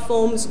art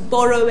forms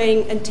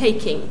borrowing and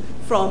taking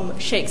from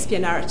Shakespeare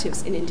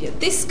narratives in India.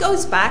 This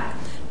goes back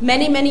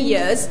many, many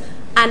years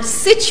and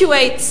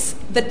situates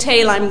the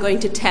tale I'm going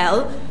to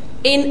tell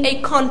in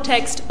a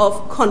context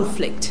of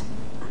conflict,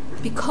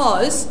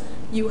 because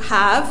you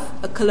have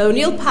a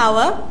colonial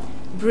power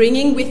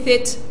bringing with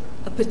it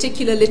a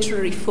particular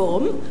literary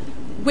form,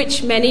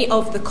 which many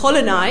of the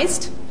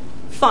colonized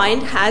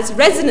find has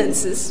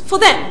resonances for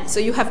them. So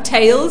you have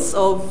tales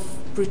of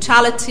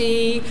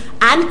brutality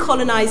and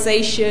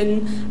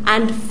colonization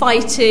and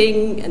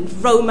fighting and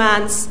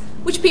romance,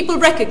 which people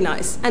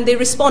recognize and they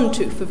respond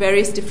to for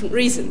various different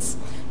reasons.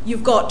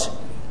 You've got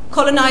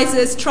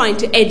colonizers trying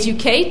to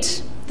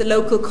educate the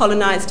local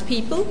colonized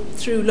people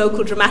through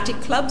local dramatic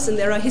clubs, and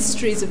there are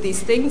histories of these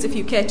things if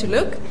you care to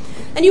look.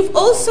 And you've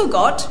also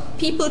got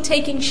people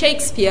taking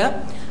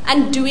Shakespeare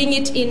and doing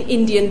it in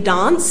Indian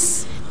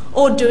dance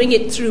or doing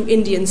it through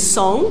Indian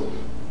song,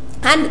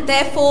 and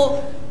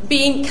therefore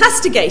being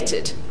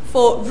castigated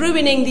for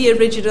ruining the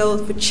original,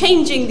 for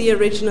changing the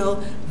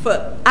original,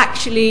 for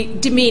actually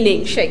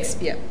demeaning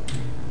Shakespeare.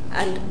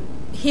 And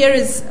here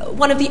is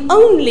one of the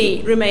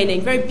only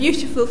remaining very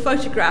beautiful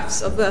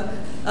photographs of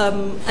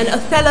an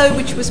Othello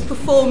which was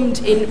performed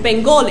in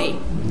Bengali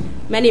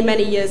many,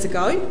 many years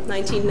ago,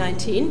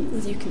 1919,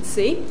 as you can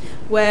see,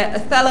 where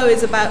Othello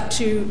is about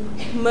to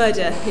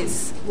murder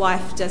his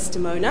wife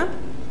Desdemona.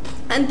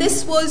 And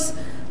this was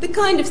the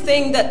kind of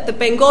thing that the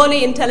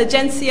Bengali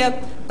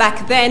intelligentsia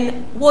back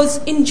then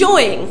was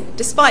enjoying,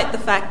 despite the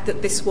fact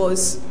that this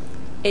was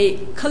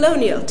a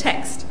colonial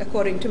text,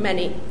 according to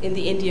many in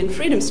the Indian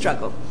freedom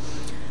struggle.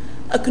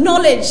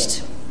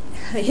 Acknowledged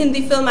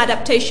Hindi film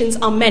adaptations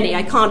are many.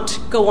 I can't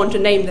go on to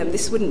name them.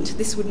 This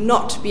would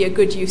not be a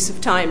good use of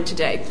time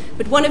today.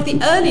 But one of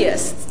the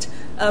earliest,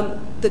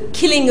 The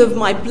Killing of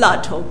My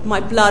Blood, or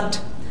My Blood,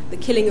 The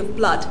Killing of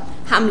Blood,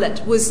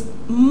 Hamlet, was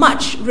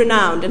much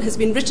renowned and has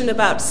been written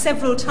about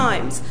several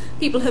times.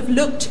 People have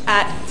looked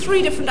at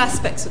three different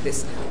aspects of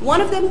this.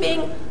 One of them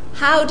being,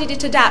 how did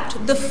it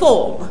adapt the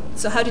form?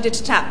 So how did it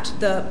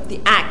adapt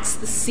the acts,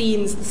 the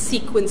scenes, the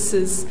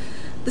sequences?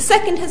 The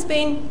second has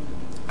been,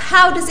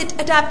 how does it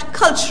adapt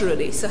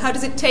culturally? So how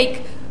does it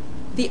take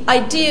the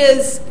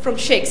ideas from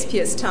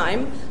Shakespeare's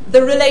time,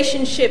 the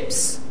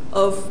relationships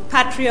of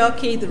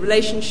patriarchy, the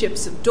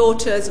relationships of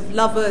daughters, of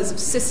lovers, of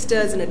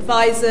sisters and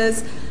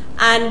advisors,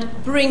 and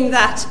bring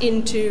that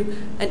into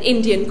an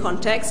Indian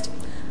context?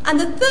 And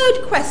the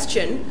third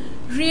question,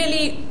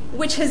 really,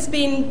 which has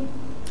been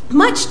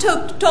much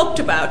talked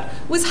about,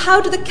 was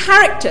how do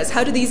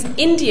these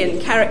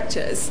Indian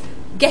characters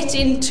get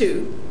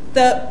into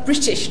the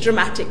British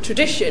dramatic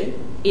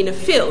tradition in a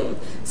film?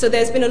 So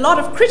there's been a lot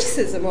of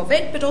criticism of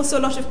it, but also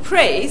a lot of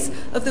praise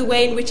of the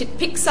way in which it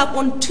picks up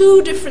on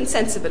two different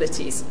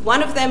sensibilities.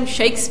 One of them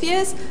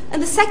Shakespeare's,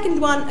 and the second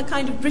one a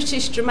kind of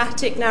British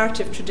dramatic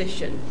narrative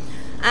tradition.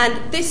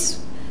 And this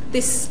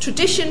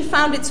tradition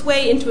found its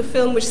way into a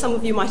film which some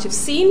of you might have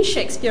seen,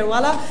 Shakespeare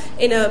Wala,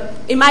 in an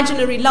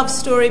imaginary love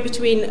story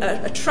between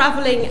a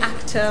travelling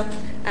actor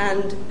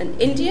and an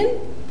Indian.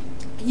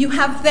 You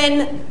have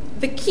then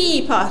the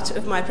key part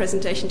of my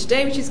presentation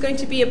today, which is going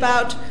to be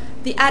about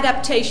the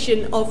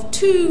adaptation of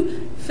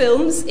two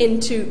films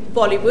into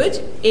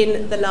Bollywood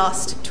in the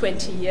last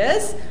 20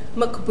 years.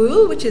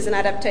 Maqbool, which is an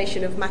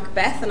adaptation of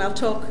Macbeth, and I'll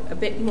talk a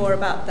bit more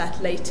about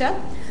that later.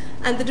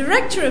 And the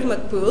director of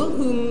Maqbool,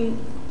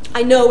 whom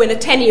I know in a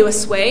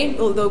tenuous way,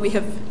 although we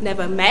have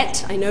never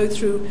met, I know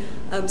through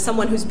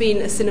someone who's been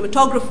a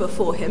cinematographer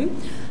for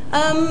him,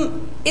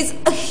 is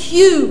a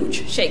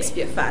huge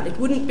Shakespeare fan. It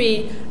wouldn't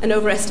be an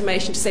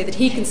overestimation to say that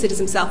he considers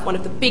himself one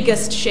of the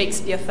biggest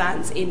Shakespeare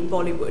fans in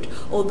Bollywood.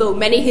 Although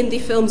many Hindi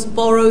films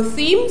borrow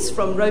themes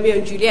from Romeo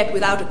and Juliet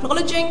without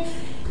acknowledging,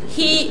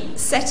 he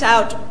set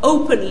out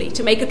openly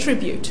to make a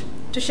tribute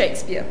to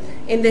Shakespeare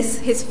in this,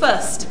 his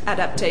first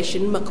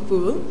adaptation,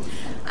 Maqbool.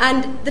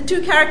 And the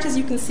two characters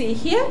you can see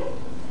here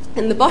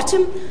in the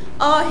bottom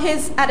are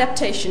his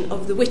adaptation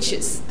of the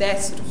witches. They're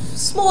sort of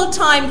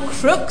small-time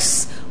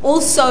crooks,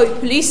 also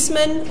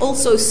policemen,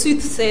 also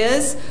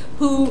soothsayers,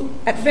 who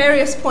at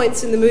various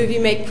points in the movie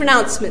make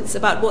pronouncements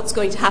about what's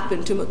going to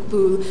happen to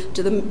Maqbool,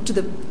 to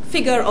the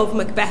figure of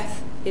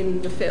Macbeth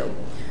in the film.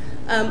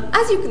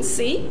 As you can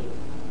see,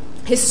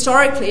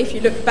 historically, if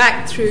you look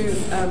back through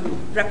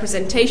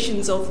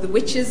representations of the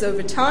witches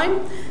over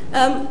time,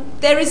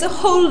 there is a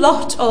whole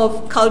lot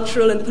of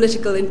cultural and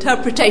political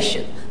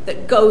interpretation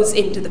that goes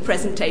into the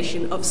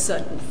presentation of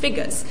certain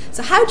figures.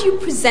 So how do you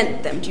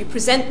present them? Do you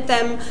present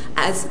them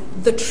as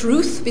the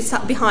truth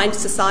behind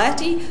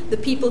society, the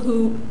people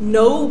who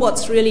know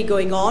what's really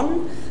going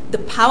on, the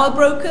power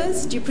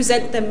brokers? Do you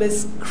present them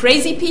as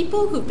crazy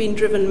people who've been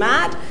driven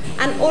mad?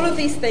 And all of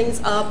these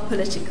things are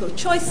political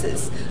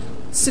choices.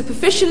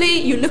 Superficially,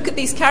 you look at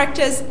these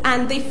characters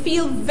and they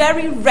feel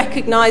very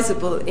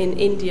recognizable in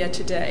India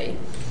today.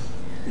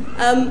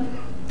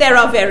 There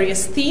are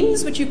various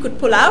themes which you could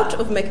pull out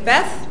of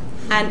Macbeth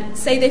and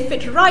say they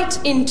fit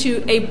right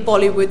into a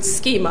Bollywood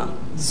schema.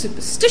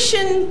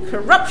 Superstition,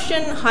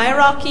 corruption,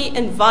 hierarchy,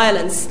 and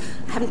violence.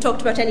 I haven't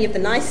talked about any of the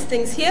nice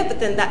things here,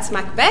 but then that's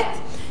Macbeth.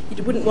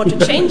 You wouldn't want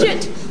to change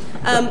it.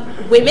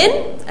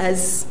 Women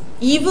as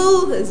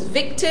evil, as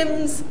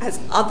victims, as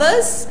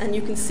others, and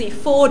you can see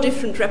 4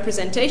 different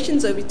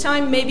representations over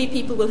time. Maybe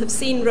people will have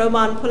seen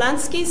Roman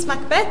Polanski's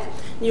Macbeth,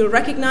 and you'll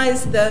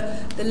recognize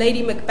the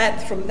Lady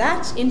Macbeth from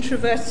that,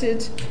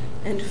 introverted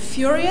and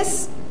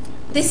furious.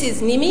 This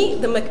is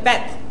Nimi, the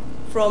Macbeth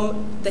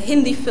from the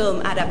Hindi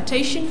film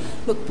adaptation,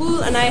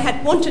 Maqbool, and I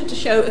had wanted to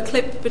show a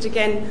clip, but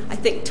again, I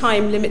think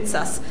time limits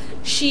us.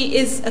 She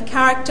is a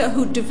character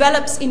who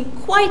develops in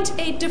quite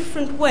a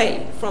different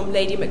way from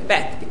Lady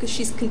Macbeth, because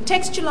she's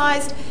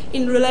contextualized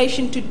in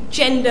relation to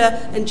gender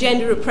and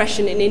gender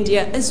oppression in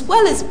India, as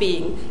well as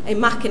being a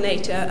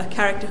machinator, a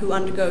character who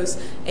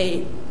undergoes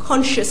a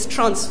conscious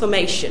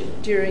transformation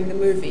during the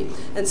movie.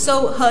 And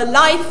so her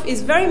life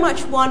is very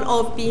much one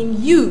of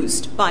being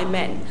used by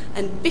men,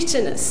 and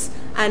bitterness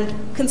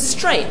and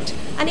constraint.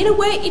 And in a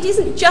way, it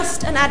isn't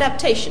just an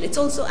adaptation, it's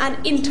also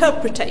an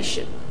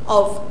interpretation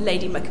of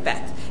Lady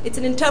Macbeth. It's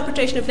an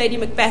interpretation of Lady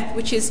Macbeth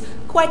which is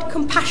quite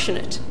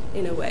compassionate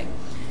in a way.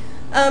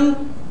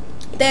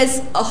 There's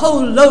a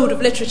whole load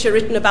of literature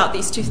written about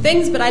these two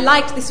things, but I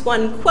liked this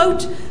one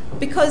quote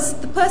because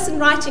the person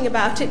writing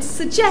about it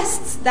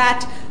suggests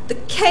that the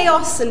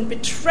chaos and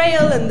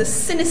betrayal and the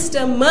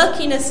sinister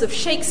murkiness of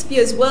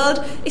Shakespeare's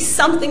world is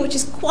something which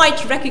is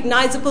quite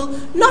recognizable,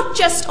 not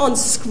just on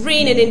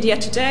screen in India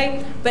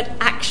today, but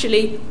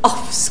actually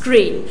off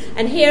screen.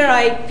 And here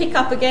I pick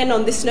up again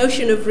on this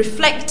notion of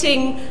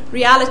reflecting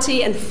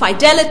reality and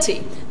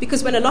fidelity,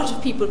 because when a lot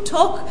of people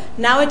talk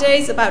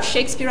nowadays about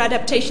Shakespeare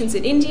adaptations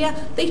in India,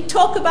 they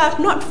talk about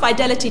not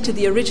fidelity to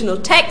the original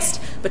text,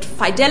 but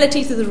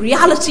fidelity to the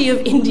reality of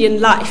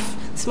Indian life.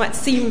 This might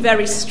seem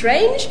very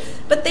strange,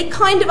 but they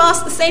kind of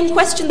ask the same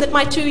question that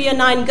my 2 Year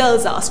 9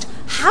 girls asked.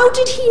 How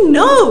did he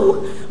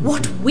know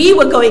what we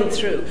were going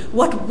through,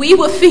 what we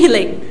were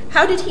feeling?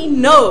 How did he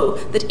know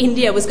that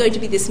India was going to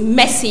be this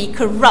messy,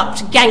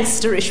 corrupt,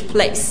 gangsterish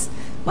place?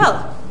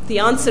 Well, the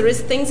answer is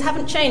things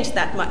haven't changed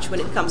that much when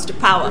it comes to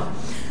power.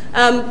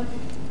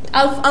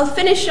 I'll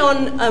finish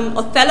on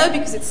Othello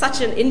because it's such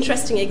an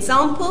interesting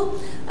example.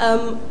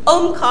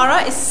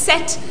 Omkara is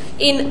set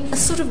in a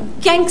sort of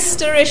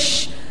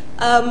gangsterish,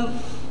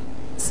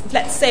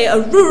 let's say, a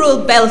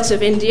rural belt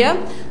of India.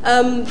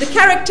 The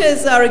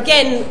characters are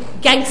again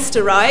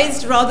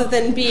gangsterized rather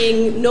than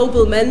being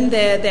noblemen.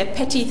 They're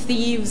petty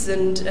thieves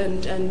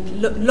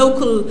and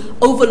local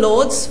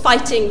overlords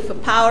fighting for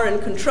power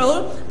and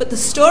control. But the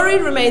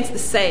story remains the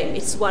same.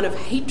 It's one of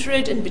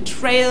hatred and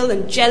betrayal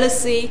and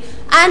jealousy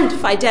and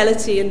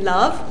fidelity and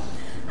love.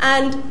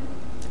 And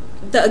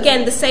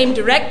again, the same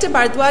director,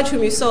 Bharadwaj,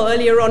 whom you saw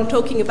earlier on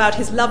talking about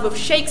his love of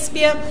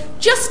Shakespeare,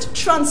 just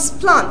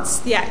transplants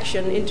the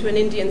action into an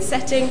Indian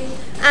setting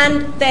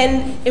and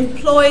then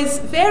employs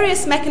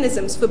various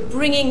mechanisms for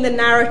bringing the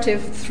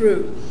narrative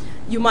through.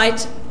 You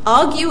might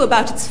argue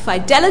about its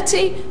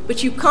fidelity,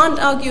 but you can't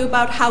argue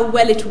about how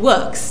well it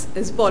works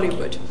as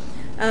Bollywood.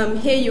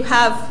 Here you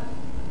have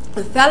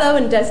Othello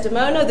and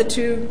Desdemona, the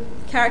two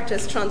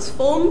characters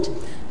transformed.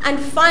 And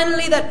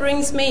finally, that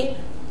brings me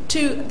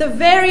to the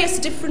various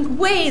different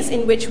ways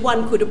in which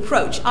one could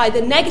approach,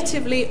 either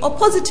negatively or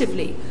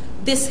positively,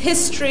 this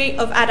history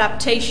of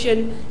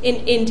adaptation in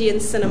Indian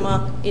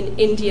cinema, in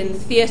Indian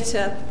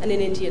theatre, and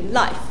in Indian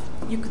life.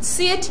 You could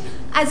see it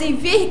as a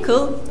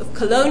vehicle of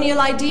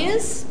colonial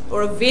ideas,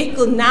 or a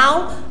vehicle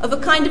now of a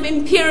kind of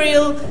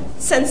imperial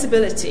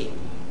sensibility,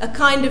 a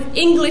kind of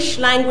English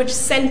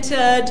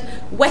language-centred,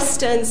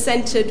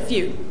 Western-centred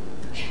view.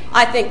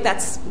 I think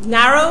that's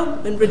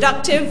narrow and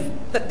reductive,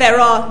 but there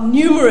are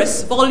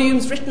numerous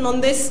volumes written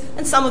on this,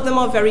 and some of them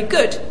are very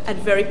good and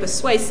very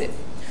persuasive.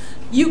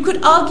 You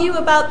could argue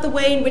about the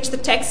way in which the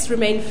texts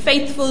remain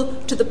faithful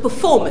to the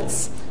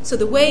performance, so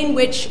the way in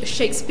which a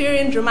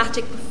Shakespearean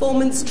dramatic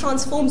performance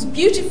transforms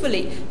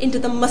beautifully into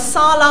the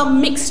masala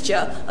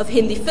mixture of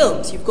Hindi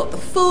films. You've got the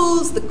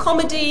fools, the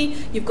comedy,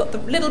 you've got the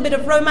little bit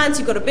of romance,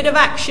 you've got a bit of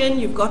action,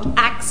 you've got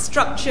act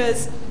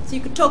structures, so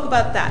you could talk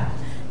about that.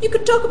 You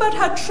could talk about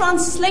how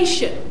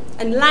translation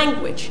and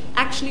language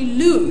actually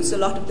lose a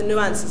lot of the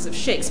nuances of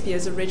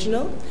Shakespeare's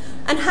original,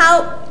 and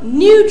how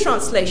new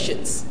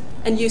translations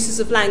and uses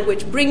of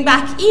language bring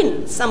back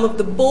in some of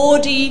the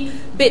bawdy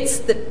bits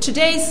that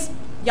today's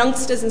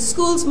youngsters in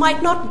schools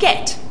might not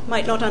get,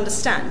 might not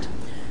understand.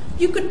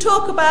 You could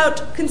talk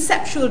about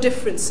conceptual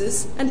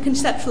differences and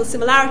conceptual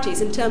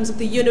similarities in terms of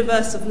the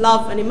universe of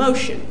love and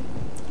emotion.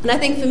 And I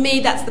think for me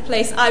that's the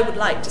place I would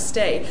like to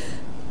stay.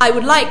 I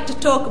would like to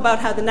talk about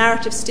how the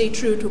narratives stay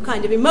true to a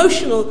kind of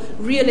emotional,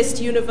 realist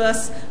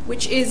universe,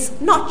 which is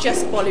not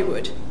just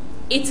Bollywood.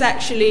 It's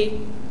actually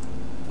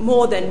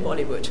more than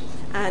Bollywood.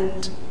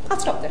 And I'll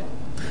stop there.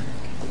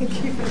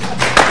 Thank you.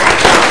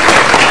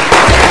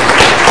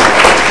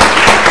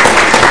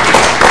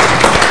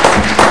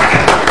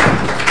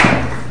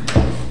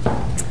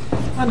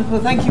 Wonderful,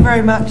 thank you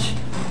very much.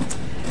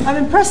 I'm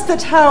impressed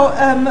at how,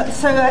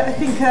 I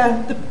think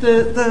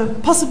the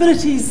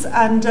possibilities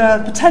and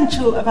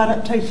potential of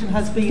adaptation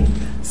has been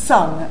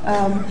sung.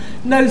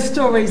 No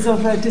stories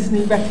of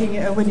Disney wrecking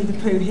Winnie the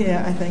Pooh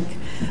here, I think.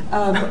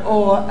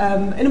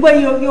 In a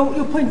way,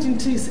 you're pointing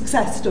to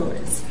success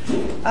stories.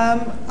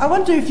 I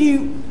wonder if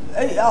you,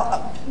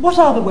 what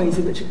are the ways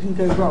in which it can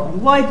go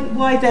wrong?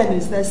 Why then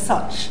is there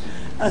such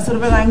a sort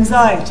of an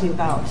anxiety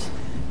about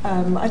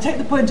I take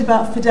the point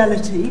about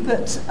fidelity,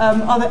 but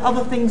are there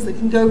other things that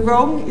can go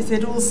wrong? Is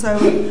it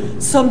also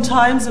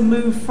sometimes a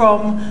move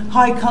from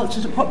high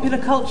culture to popular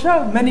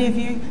culture? Many of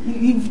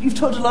you've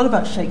talked a lot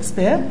about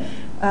Shakespeare.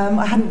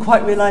 I hadn't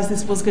quite realised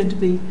this was going to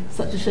be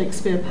such a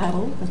Shakespeare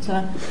panel. But,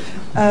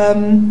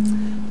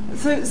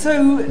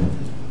 so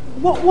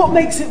what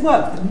makes it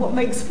work then? What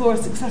makes for a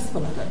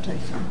successful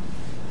adaptation?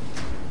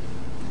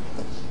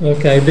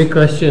 Okay, big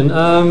question.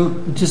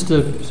 Just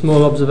a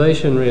small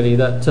observation, really,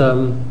 that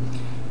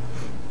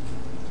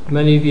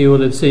many of you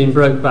will have seen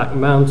Brokeback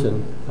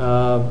Mountain.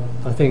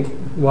 I think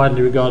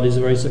widely regarded as a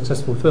very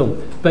successful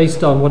film,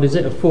 based on, what is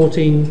it, a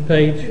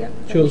 14-page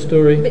short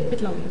story? A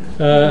bit longer.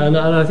 And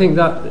I think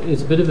that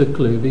is a bit of a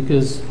clue,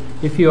 because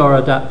if you are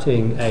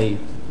adapting a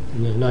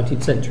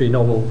 19th century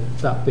novel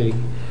that big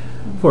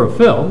for a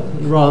film,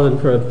 rather than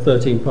for a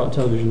 13-part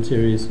television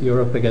series,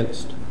 you're up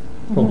against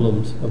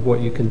problems of what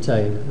you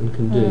contain and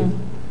can do.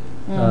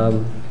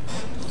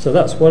 So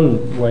that's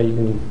one way you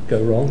can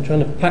go wrong, trying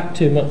to pack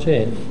too much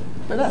in.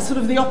 But that's sort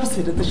of the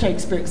opposite of the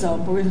Shakespeare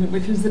example, isn't it?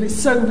 Which is that it's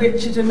so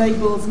rich it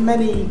enables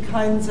many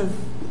kinds of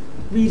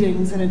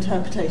readings and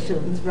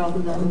interpretations rather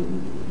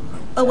than...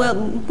 Oh,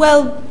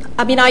 well,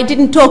 I mean, I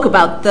didn't talk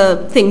about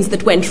the things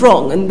that went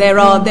wrong, and there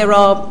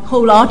are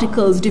whole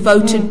articles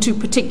devoted to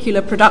particular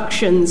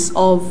productions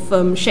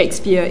of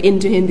Shakespeare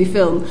into Hindi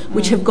film,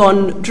 which have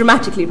gone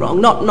dramatically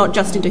wrong, not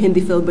just into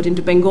Hindi film, but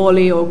into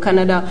Bengali or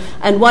Kannada.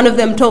 And one of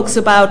them talks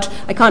about,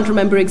 I can't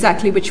remember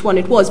exactly which one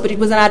it was, but it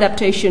was an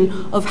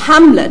adaptation of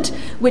Hamlet,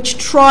 which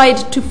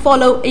tried to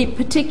follow a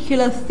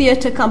particular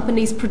theatre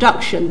company's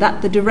production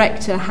that the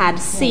director had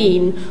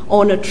seen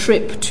on a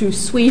trip to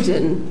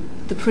Sweden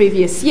the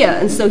previous year.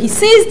 And so he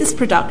sees this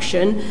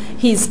production,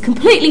 he's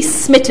completely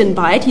smitten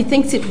by it, he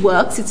thinks it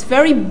works, it's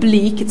very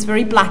bleak, it's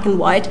very black and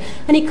white,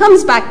 and he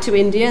comes back to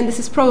India, and this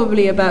is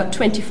probably about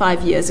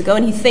 25 years ago,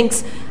 and he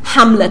thinks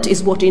Hamlet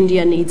is what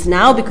India needs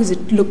now, because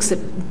it looks at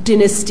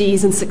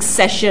dynasties and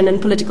succession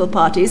and political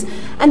parties.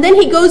 And then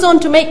he goes on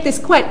to make this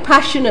quite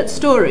passionate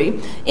story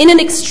in an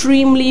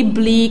extremely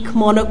bleak,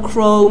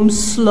 monochrome,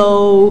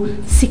 slow,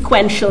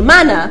 sequential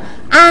manner.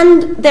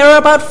 And there are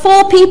about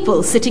 4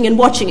 people sitting and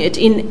watching it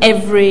in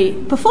every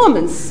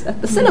performance at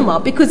the cinema,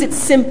 because it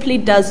simply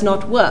does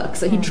not work.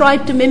 So he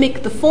tried to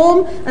mimic the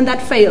form, and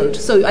that failed.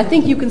 So I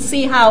think you can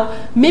see how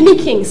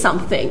mimicking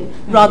something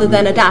rather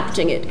than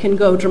adapting it can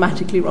go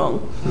dramatically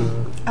wrong.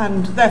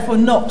 And therefore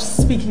not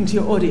speaking to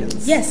your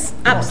audience. Yes,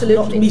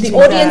 absolutely. Not the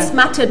audience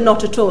mattered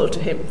not at all to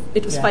him.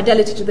 It was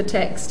fidelity to the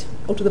text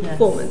or to the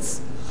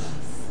performance.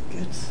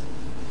 Good.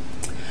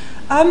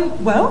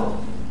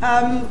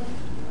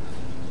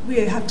 We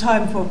have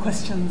time for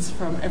questions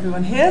from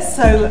everyone here.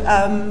 So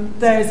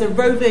there's a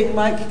roving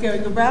mic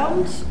going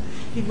around.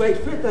 If you'd wait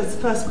for it, there's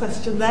the first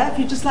question there. If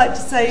you'd just like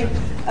to say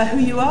who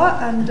you are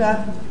and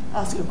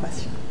ask your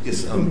question.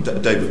 Yes,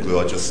 David Glue.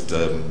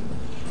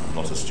 I'm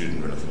not a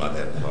student or anything like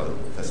that, but I'm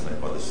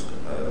fascinated by this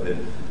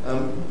event.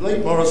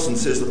 Blake Morrison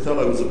says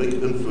Othello was a big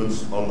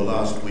influence on The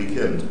Last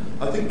Weekend.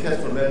 I think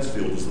Catherine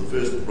Mansfield was the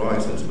first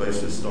writer to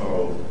base her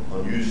style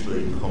on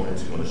usually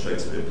commenting on a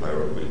Shakespeare play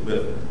or a quick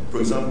bit. For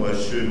example, I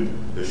assume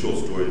her short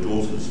story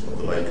Daughters of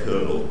the Late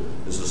Colonel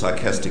is a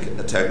sarcastic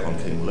attack on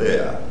King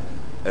Lear,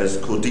 as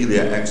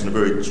Cordelia acts in a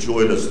very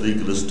joyless,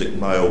 legalistic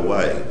male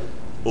way.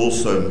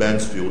 Also,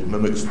 Mansfield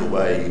mimics the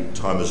way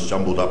time is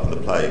jumbled up in the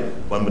play.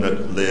 1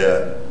 minute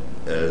Lear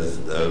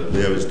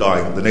is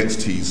dying, the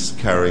next he's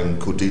carrying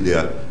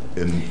Cordelia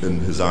in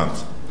his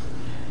arms.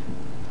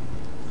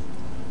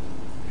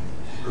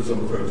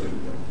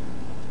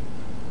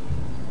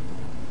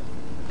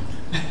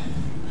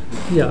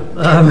 Yeah.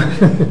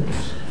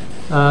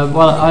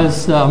 Well,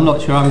 I'm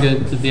not sure I'm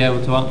going to be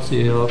able to answer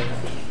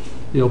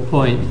your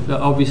point,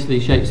 but obviously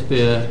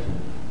Shakespeare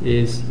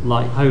is,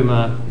 like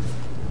Homer,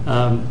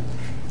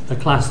 a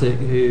classic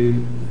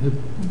who,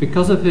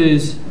 because of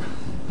whose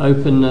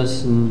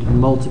openness and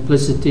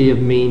multiplicity of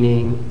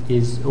meaning,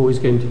 is always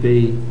going to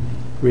be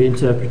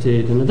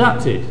reinterpreted and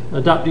adapted.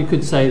 You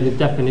could say the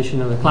definition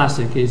of a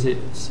classic is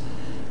its,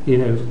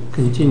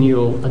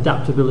 continual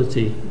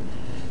adaptability,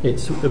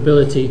 its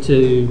ability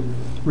to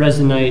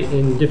resonate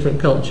in different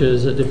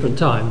cultures at different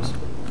times.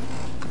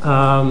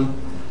 I'm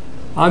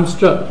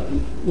struck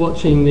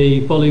watching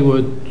the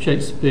Bollywood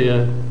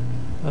Shakespeare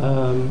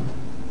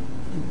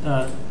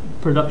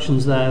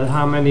productions there,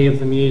 how many of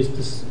them used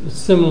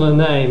similar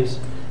names.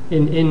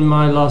 In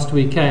My Last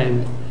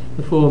Weekend,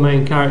 the 4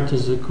 main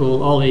characters are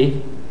called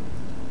Ollie,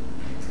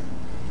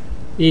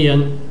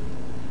 Ian,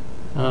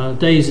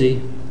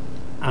 Daisy,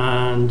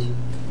 and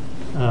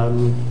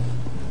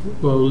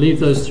we'll leave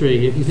those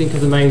 3. If you think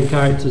of the main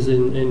characters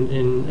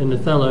in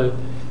Othello,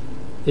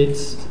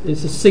 it's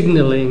a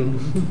signalling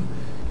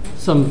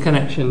some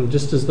connection,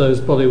 just as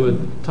those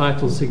Bollywood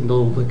titles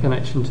signal the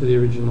connection to the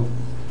original.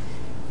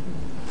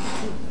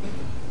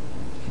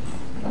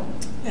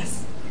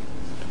 Yes.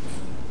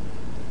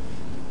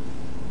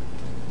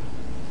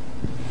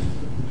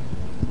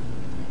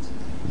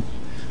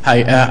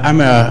 Hi,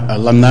 I'm an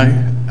alumni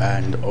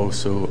and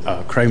also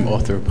a crime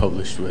author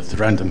published with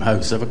Random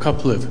House. I have a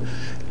couple of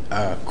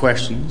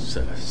questions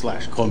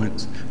slash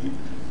comments.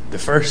 The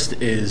first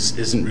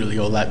isn't really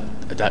all that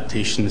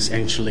adaptation,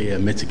 essentially a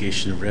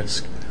mitigation of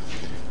risk.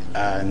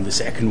 And the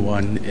second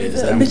one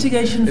is a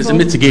mitigation a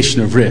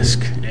mitigation of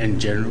risk in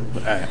general,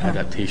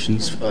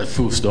 adaptations,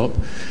 full stop.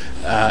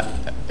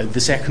 The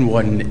second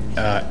one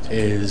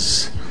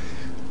is,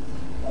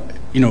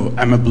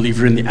 I'm a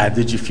believer in the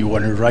adage, if you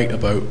want to write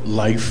about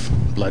life,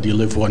 bloody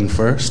live one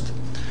first.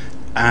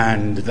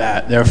 And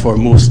that therefore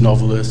most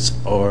novelists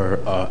or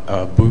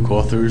book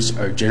authors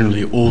are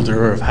generally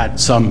older or have had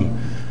some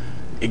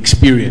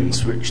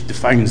experience which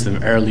defines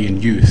them early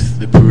in youth,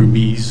 the poor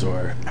me's,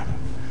 or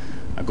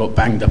I got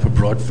banged up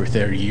abroad for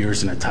 30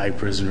 years in a Thai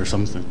prison or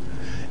something.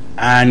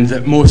 And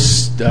that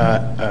most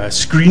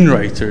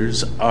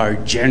screenwriters are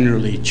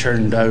generally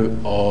churned out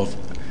of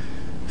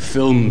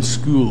film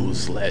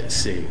schools, let's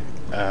say,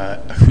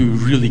 who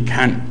really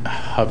can't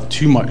have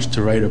too much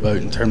to write about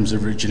in terms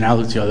of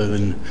originality other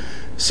than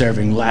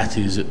serving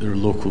lattes at their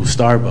local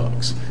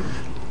Starbucks.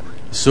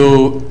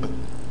 So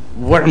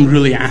what I'm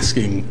really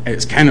asking,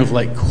 it's kind of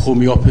like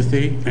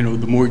homeopathy,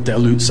 the more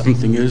dilute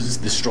something is,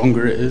 the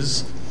stronger it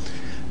is.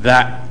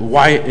 That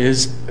why it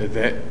is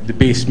that the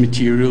base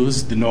material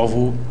is the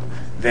novel,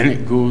 then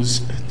it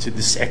goes to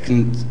the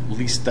second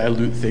least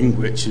dilute thing,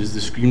 which is the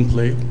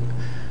screenplay,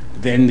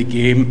 then the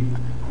game,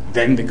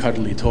 then the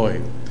cuddly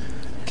toy.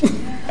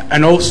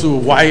 And also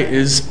why it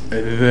is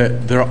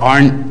that there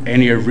aren't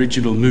any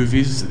original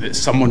movies that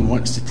someone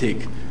wants to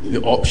take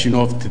the option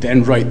of to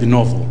then write the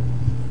novel.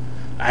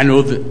 I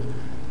know that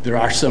there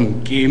are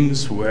some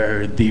games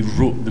where they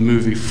wrote the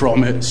movie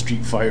from it,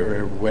 Street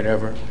Fighter or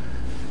whatever,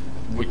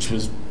 which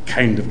was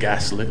kind of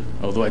ghastly,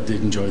 although I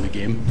did enjoy the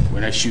game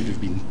when I should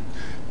have been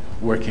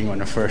working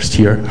on a first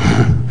year.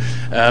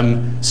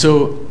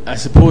 So I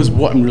suppose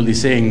what I'm really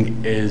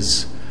saying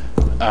is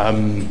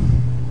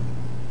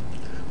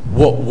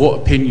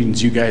what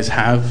opinions you guys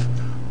have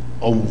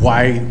on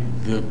why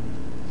the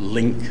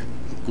link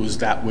goes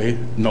that way,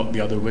 not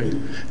the other way,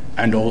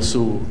 and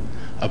also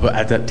about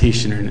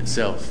adaptation in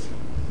itself.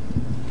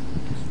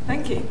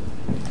 Thank you.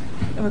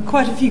 There were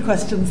quite a few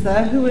questions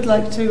there. Who would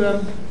like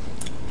to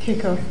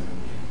kick off?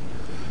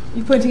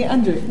 You're pointing at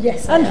Andrew?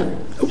 Yes, Andrew.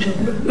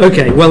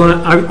 Okay,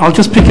 well, I'll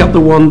just pick up the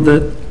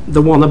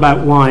one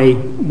about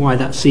why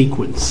that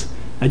sequence.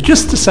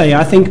 Just to say,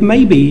 I think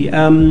maybe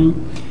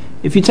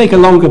if you take a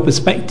longer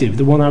perspective,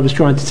 the one I was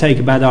trying to take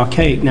about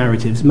archaic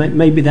narratives,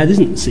 maybe that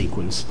isn't the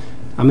sequence.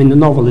 I mean, the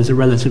novel is a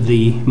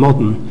relatively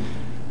modern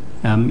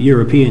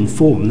European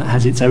form that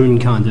has its own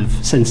kind of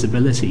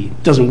sensibility.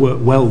 It doesn't work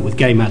well with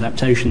game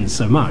adaptations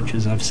so much,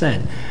 as I've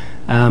said.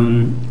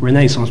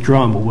 Renaissance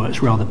drama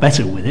works rather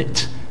better with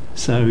it.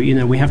 So,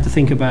 we have to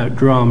think about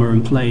drama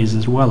and plays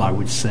as well, I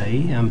would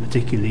say,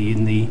 particularly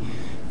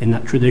in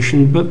that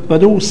tradition,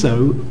 but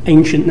also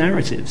ancient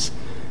narratives,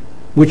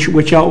 which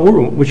are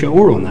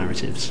oral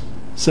narratives.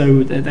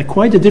 So they're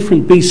quite a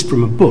different beast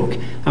from a book.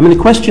 I mean,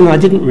 the question I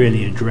didn't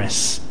really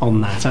address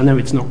on that, I know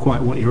it's not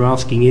quite what you're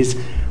asking, is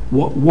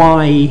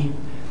why...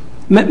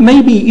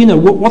 Maybe,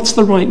 what's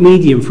the right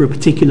medium for a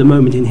particular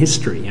moment in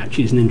history,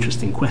 actually, is an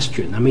interesting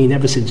question. I mean,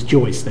 ever since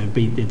Joyce,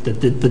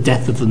 the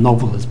death of the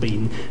novel has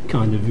been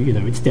kind of,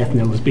 its death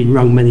knell has been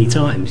rung many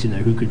times,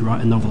 who could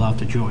write a novel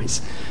after Joyce.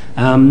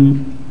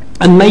 And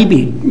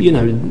maybe,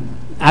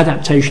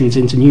 adaptations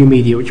into new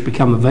media which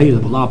become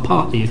available are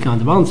partly a kind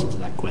of answer to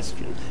that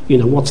question.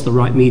 What's the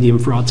right medium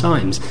for our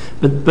times?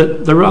 But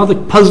the rather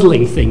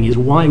puzzling thing is,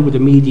 why would a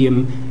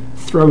medium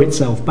throw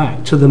itself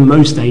back to the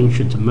most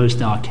ancient and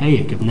most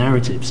archaic of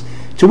narratives?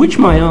 To which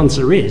my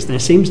answer is, there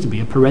seems to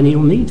be a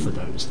perennial need for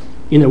those.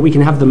 We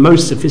can have the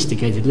most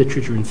sophisticated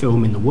literature and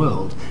film in the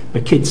world,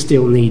 but kids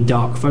still need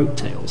dark folk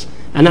tales,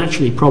 and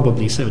actually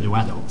probably so do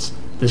adults.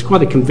 There's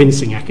quite a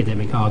convincing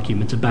academic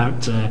argument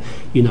about, a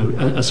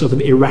sort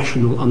of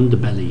irrational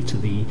underbelly to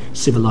the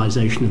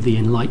civilization of the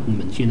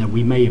Enlightenment.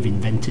 We may have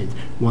invented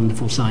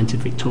wonderful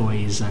scientific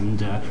toys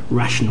and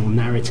rational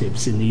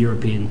narratives in the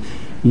European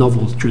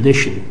novel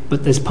tradition,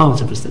 but there's part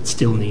of us that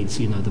still needs,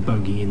 the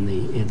bogey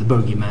the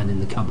bogeyman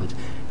in the cupboard,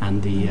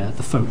 and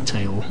the folk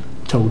tale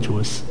told to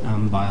us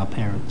by our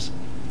parents.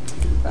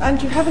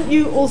 Andrew, haven't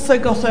you also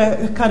got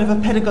a kind of a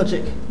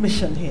pedagogic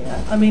mission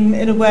here? I mean,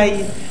 in a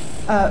way,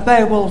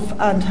 Beowulf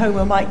and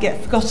Homer might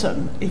get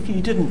forgotten if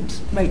you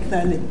didn't make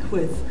their link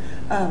with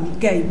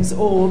games,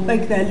 or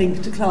make their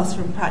link to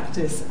classroom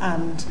practice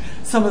and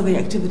some of the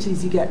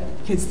activities you get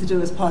kids to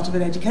do as part of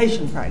an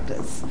education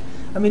practice.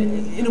 I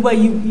mean, in a way,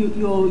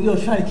 you're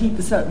trying to keep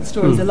the certain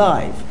stories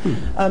alive.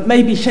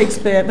 Maybe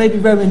Shakespeare, maybe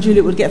Romeo and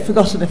Juliet would get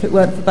forgotten if it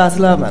weren't for Baz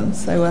Luhrmann.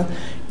 So,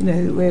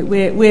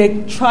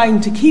 we're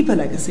trying to keep a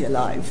legacy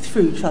alive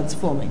through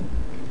transforming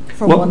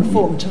from one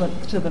form to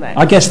the next.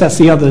 I guess that's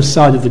the other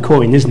side of the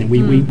coin, isn't it?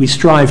 We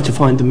strive to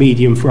find the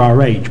medium for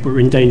our age, but we're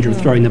in danger of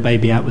throwing the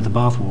baby out with the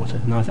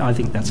bathwater. And I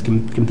think that's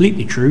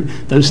completely true.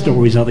 Those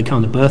stories are the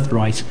kind of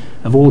birthright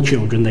of all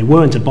children. They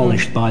weren't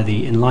abolished by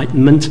the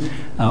Enlightenment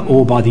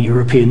or by the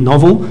European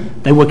novel.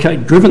 They were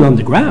driven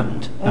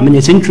underground. I mean,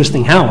 it's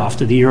interesting how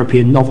after the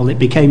European novel it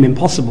became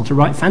impossible to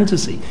write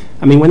fantasy.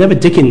 I mean, whenever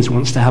Dickens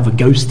wants to have a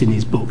ghost in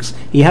his books,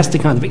 he has to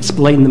kind of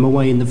explain them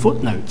away in the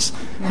footnotes.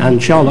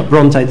 And Charlotte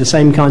Bronte, the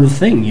same kind of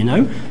thing, you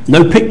know.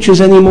 No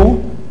pictures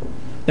anymore.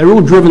 They're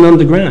all driven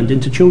underground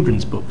into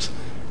children's books.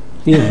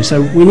 You know,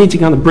 so we need to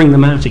kind of bring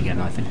them out again,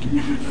 I think.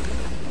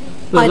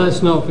 But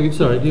let's not forget,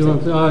 sorry, do you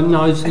want to,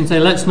 no, I was going to say,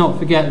 let's not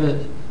forget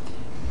that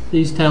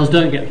these tales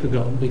don't get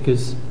forgotten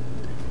because,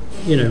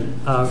 you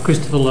know,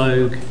 Christopher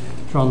Logue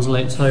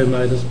translates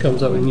Homer,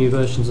 comes up with new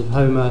versions of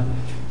Homer,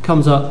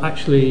 comes up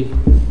actually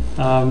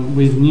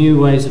with new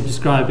ways of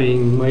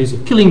describing ways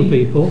of killing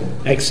people.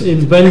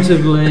 Excellent.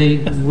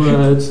 Inventively,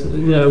 words,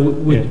 you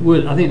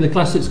know, I think the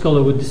classic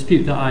scholar would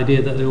dispute that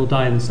idea that they all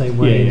die in the same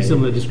way, in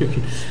similar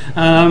description.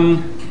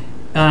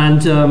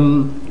 And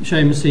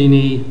Seamus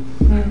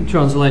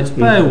translates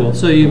Beowulf.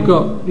 So you've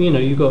got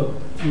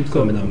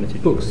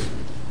books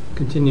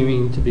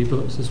continuing to be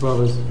books as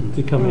well as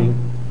becoming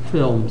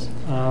films,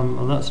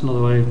 and that's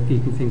another way of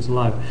keeping things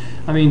alive.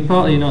 I mean,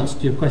 partly in answer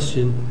to your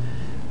question,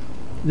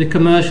 the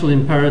commercial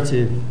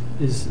imperative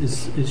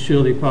is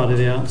surely part of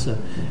the answer.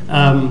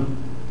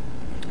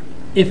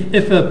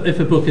 If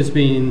a book has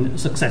been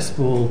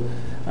successful,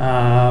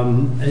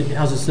 it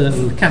has a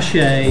certain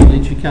cachet,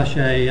 literary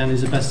cachet, and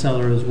is a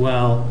bestseller as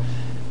well,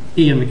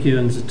 Ian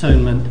McEwan's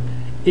Atonement,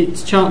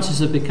 its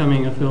chances of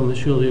becoming a film are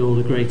surely all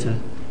the greater.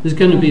 There's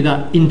going to be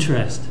that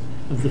interest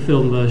of the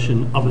film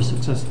version of a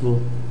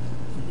successful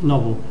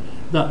novel.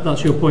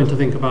 That's your point, I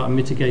think, about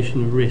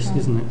mitigation of risk,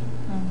 isn't it?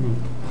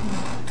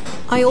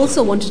 I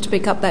also wanted to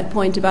pick up that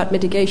point about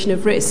mitigation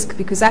of risk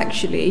because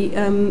actually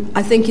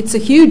I think it's a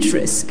huge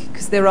risk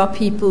because there are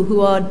people who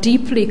are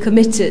deeply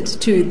committed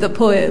to the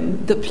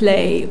poem, the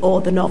play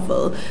or the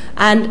novel,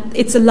 and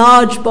it's a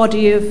large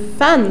body of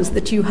fans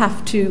that you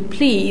have to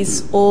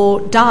please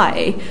or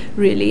die,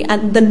 really.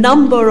 And the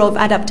number of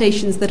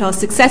adaptations that are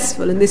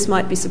successful, and this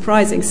might be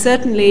surprising,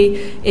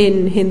 certainly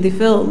in Hindi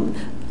film,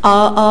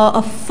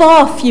 are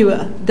far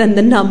fewer than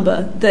the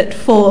number that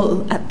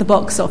fall at the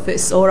box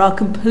office or are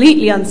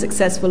completely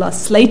unsuccessful, are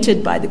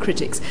slated by the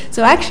critics.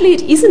 So actually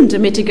it isn't a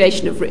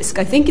mitigation of risk.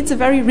 I think it's a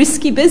very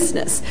risky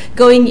business,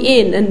 going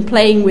in and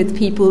playing with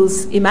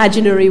people's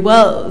imaginary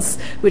worlds,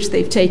 which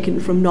they've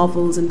taken from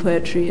novels and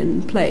poetry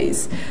and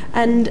plays.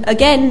 And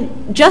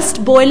again,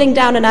 just boiling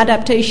down an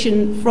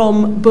adaptation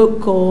from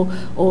book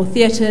or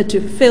theatre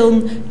to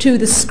film to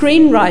the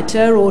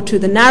screenwriter or to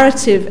the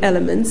narrative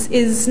elements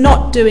is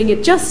not doing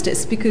it justice.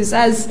 Because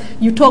as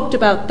you talked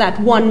about that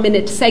 1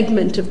 minute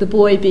segment of the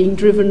boy being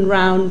driven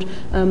round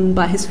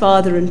by his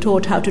father and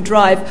taught how to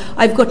drive,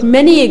 I've got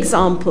many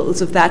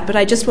examples of that, but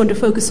I just want to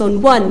focus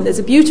on one. There's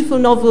a beautiful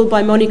novel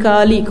by Monica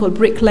Ali called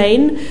Brick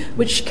Lane,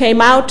 which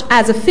came out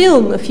as a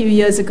film a few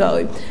years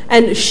ago,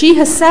 and she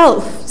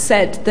herself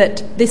said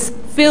that this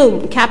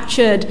film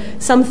captured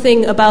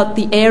something about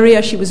the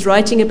area she was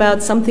writing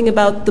about, something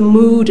about the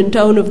mood and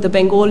tone of the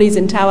Bengalis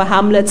in Tower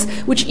Hamlets,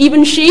 which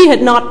even she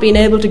had not been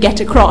able to get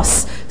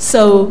across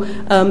so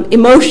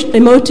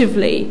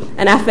emotively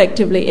and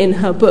affectively in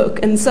her book.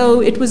 And so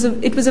it was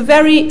a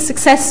very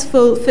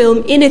successful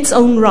film in its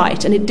own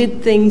right, and it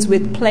did things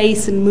with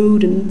place and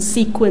mood and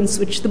sequence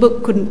which the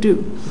book couldn't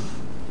do.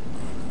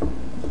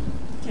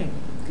 Okay,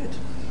 good.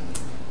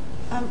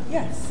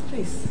 Yes,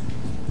 please.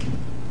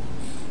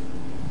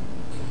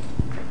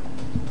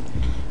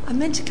 I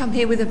meant to come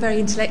here with a very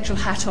intellectual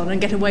hat on and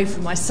get away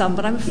from my son,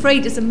 but I'm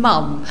afraid as a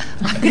mum,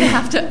 I'm going to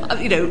have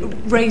to,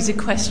 raise a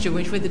question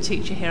which, with the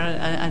teacher here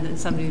and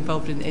somebody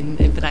involved in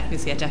vernacular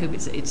theatre, I hope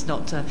it's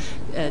not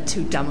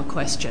too dumb a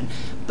question.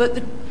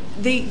 But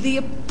the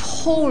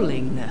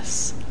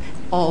appallingness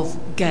of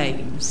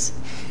games.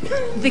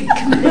 The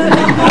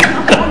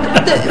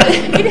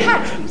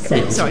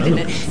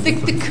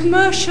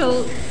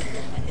commercial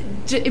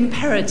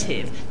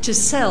imperative to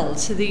sell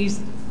to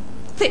these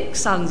thick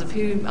sons, of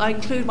whom I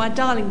include my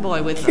darling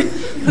boy with them,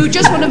 who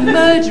just want to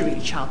murder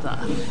each other,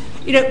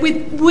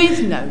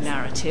 with no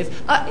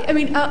narrative. I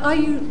mean, are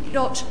you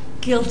not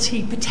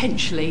guilty,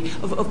 potentially,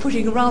 of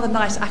putting a rather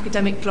nice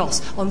academic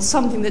gloss on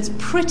something that's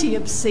pretty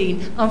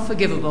obscene,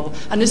 unforgivable,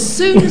 and as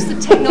soon as the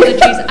technology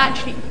is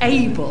actually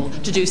able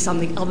to do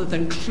something other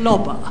than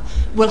clobber,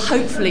 will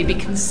hopefully be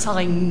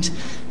consigned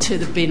to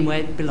the bin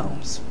where it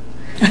belongs?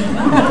 Yes,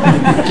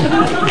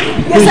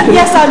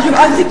 Andrew,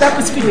 I think that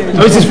was for you.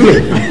 Oh, is this for me?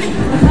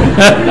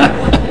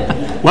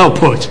 Well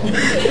put.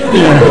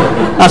 Yeah,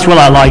 that's what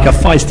I like, a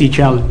feisty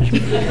challenge.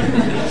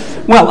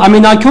 Well, I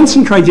mean, I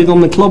concentrated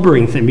on the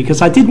clobbering thing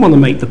because I did want to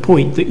make the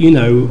point that,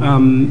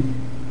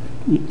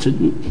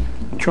 to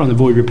try and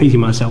avoid repeating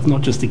myself,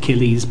 not just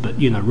Achilles, but,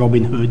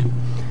 Robin Hood.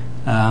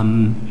 I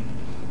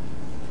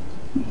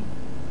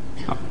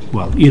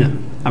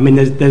mean,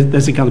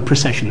 there's a kind of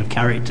procession of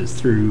characters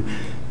through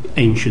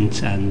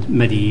ancient and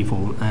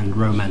medieval and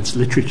Romance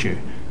literature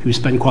who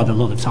spend quite a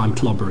lot of time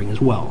clobbering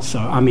as well. So,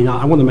 I mean,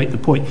 I want to make the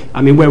point,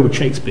 I mean, where would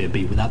Shakespeare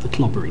be without the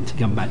clobbering, to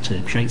come back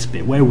to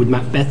Shakespeare? Where would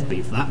Macbeth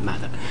be, for that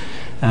matter?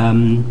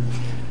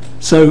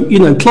 So,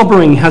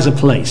 clobbering has a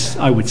place,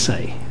 I would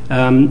say.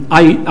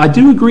 I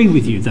do agree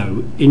with you,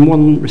 though, in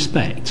one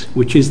respect,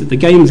 which is that the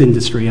games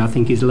industry, I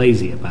think, is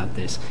lazy about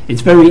this.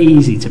 It's very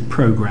easy to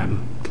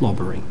program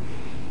clobbering.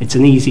 It's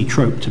an easy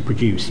trope to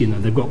produce.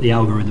 They've got the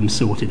algorithm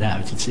sorted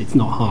out. It's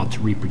not hard to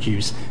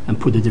reproduce and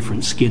put a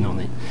different skin on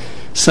it.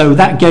 So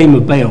that game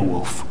of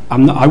Beowulf,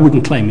 I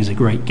wouldn't claim is a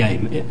great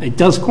game. It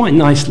does quite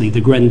nicely the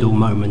Grendel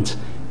moment,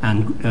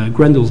 and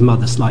Grendel's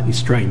mother slightly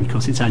strange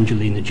because it's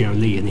Angelina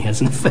Jolie and he has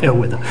an affair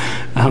with her.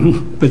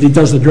 But it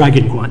does the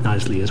dragon quite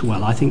nicely as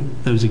well. I think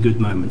those are good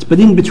moments. But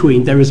in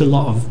between, there is a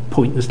lot of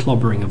pointless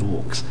clobbering of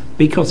orcs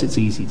because it's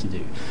easy to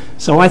do.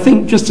 So I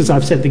think, just as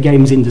I've said, the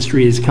games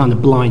industry is kind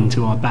of blind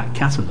to our back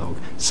catalogue,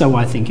 so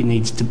I think it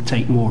needs to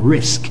take more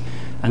risk.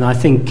 And I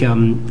think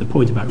the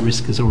point about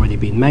risk has already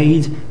been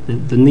made.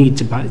 The need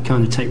to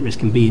kind of take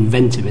risk and be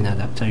inventive in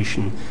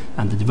adaptation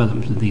and the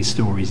development of these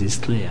stories is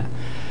clear.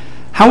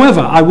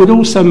 However, I would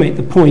also make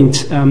the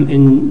point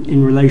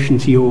in relation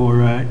to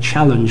your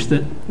challenge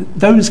that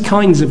those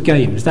kinds of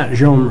games, that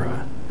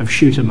genre of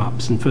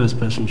shoot-em-ups and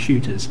first-person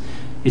shooters,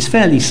 is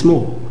fairly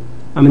small.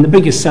 I mean, the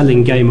biggest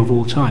selling game of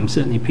all time,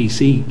 certainly a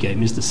PC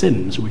game, is The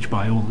Sims, which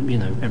by all,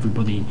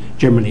 everybody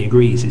generally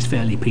agrees is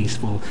fairly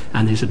peaceful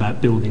and is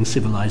about building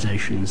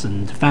civilizations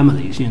and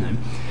families,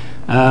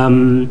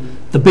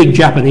 The big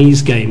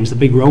Japanese games, the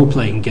big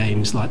role-playing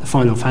games like the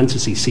Final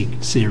Fantasy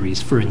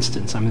series, for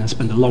instance, I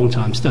spent a long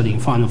time studying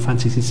Final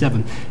Fantasy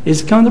VII,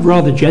 is kind of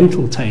rather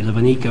gentle tale of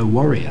an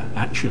eco-warrior,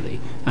 actually,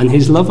 and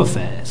his love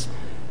affairs.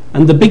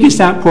 And the biggest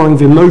outpouring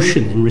of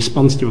emotion in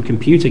response to a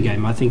computer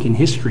game, I think, in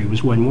history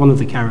was when one of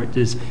the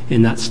characters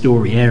in that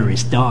story,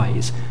 Ares,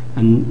 dies.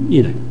 And,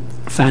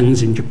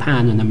 fans in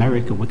Japan and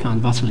America were kind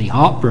of utterly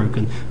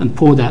heartbroken and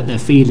poured out their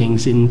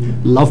feelings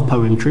in love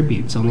poem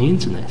tributes on the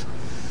internet.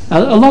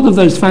 A lot of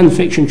those fan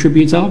fiction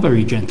tributes are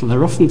very gentle. They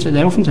often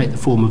take the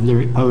form of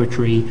lyric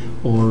poetry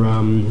or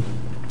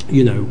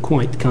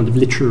quite kind of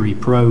literary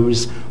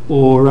prose,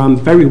 or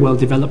very well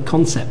developed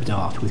concept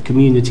art with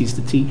communities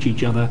to teach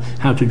each other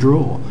how to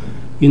draw.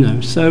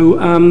 So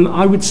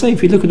I would say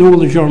if you look at all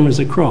the genres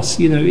across,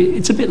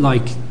 it's a bit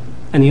like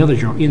any other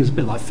genre. It's a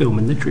bit like film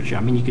and literature.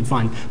 You could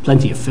find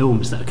plenty of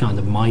films that are kind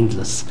of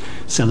mindless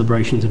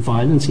celebrations of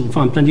violence, and you can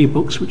find plenty of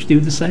books which do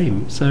the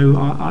same. So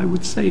I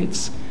would say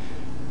it's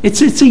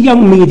a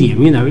young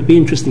medium. It'd be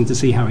interesting to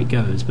see how it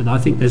goes, but I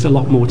think there's a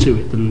lot more to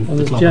it than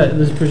the club.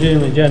 There's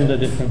presumably gender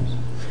difference.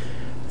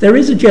 There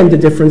is a gender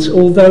difference,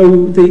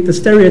 although the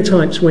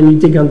stereotypes, when you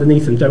dig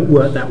underneath them, don't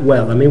work that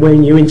well.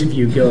 When you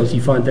interview girls, you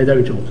find they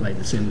don't all play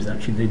The Sims,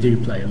 actually. They do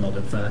play a lot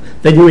of...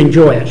 they do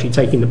enjoy, actually,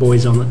 taking the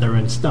boys on at their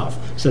own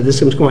stuff. So there's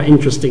some quite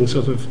interesting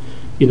sort of,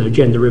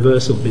 gender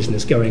reversal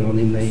business going on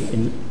in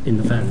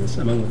the fans,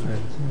 among the fans.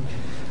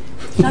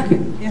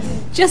 Yes.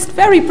 Just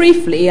very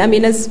briefly,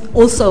 as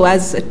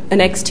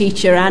an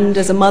ex-teacher and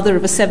as a mother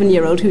of a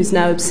 7-year-old who's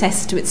now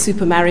obsessed with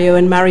Super Mario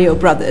and Mario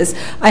Brothers,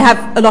 I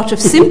have a lot of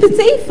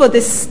sympathy for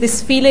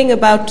this feeling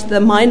about the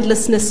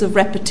mindlessness of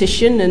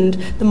repetition and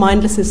the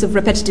mindlessness of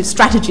repetitive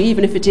strategy,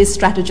 even if it is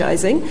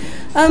strategizing.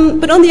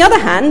 But on the other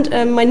hand,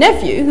 my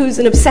nephew, who's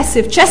an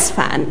obsessive chess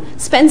fan,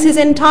 spends his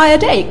entire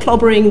day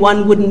clobbering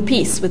one wooden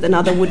piece with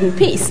another wooden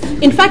piece.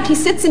 In fact, he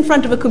sits in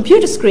front of a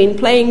computer screen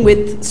playing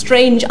with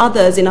strange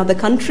others in other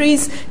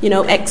countries,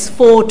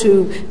 X4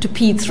 to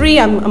P3.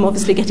 I'm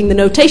obviously getting the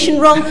notation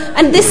wrong,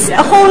 and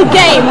a whole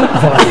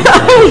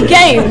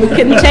game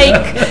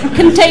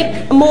can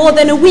take more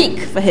than a week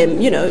for him,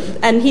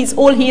 and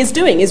all he is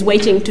doing is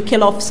waiting to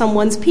kill off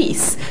someone's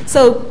piece.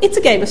 So it's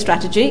a game of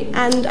strategy,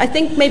 and I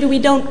think maybe we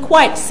don't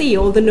quite see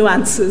all the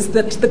nuances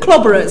that the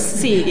clobberers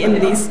see in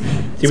these.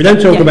 See, we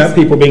don't talk about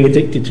people being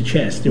addicted to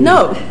chess, do we?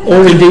 No.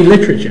 Or indeed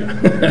literature.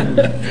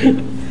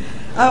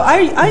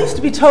 I used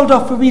to be told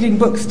off for reading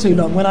books too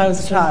long when I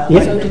was a child.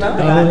 Yeah. So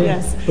remember that,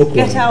 yes.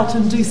 Get out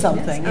and do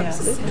something,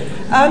 yes.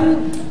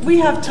 We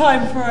have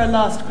time for a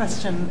last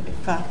question,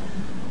 if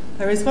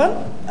there is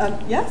one.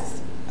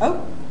 Yes?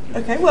 Oh,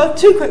 okay. Well,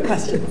 2 quick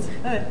questions.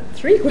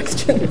 3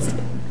 questions.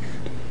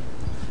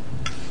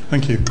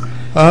 Thank you.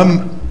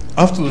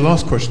 After the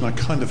last question, I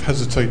kind of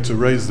hesitate to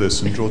raise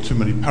this and draw too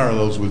many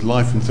parallels with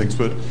life and things,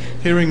 but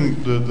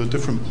hearing the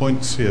different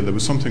points here, there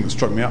was something that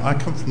struck me. I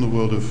come from the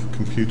world of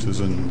computers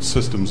and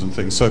systems and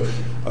things, so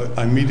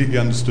I immediately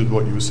understood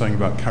what you were saying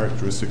about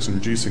characteristics and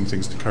reducing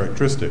things to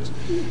characteristics.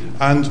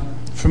 And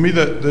for me,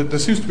 there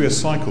seems to be a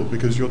cycle,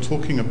 because you're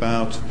talking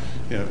about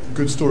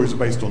good stories are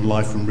based on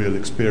life and real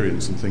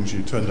experience and things.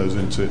 You turn those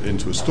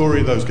into a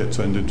story, those get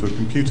turned into a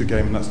computer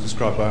game, and that's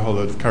described by a whole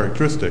load of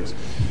characteristics.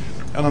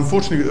 And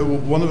unfortunately,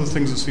 one of the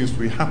things that seems to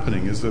be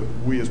happening is that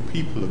we as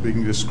people are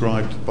being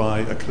described by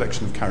a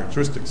collection of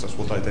characteristics. That's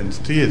what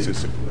identity is.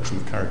 It's a collection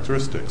of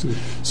characteristics.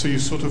 So you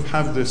sort of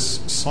have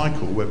this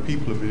cycle where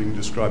people are being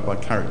described by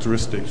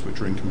characteristics which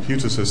are in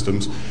computer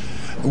systems,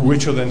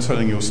 which are then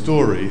telling your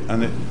story.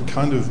 And it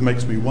kind of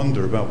makes me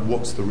wonder about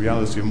what's the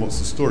reality and what's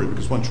the story,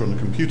 because once you're on a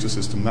computer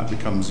system, that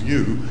becomes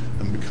you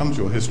and becomes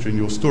your history and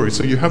your story.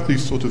 So you have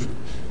these sort of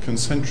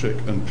concentric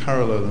and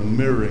parallel and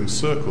mirroring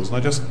circles. And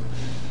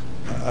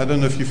I don't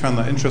know if you found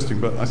that interesting,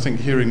 but I think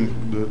hearing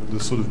the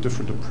sort of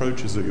different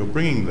approaches that you're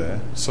bringing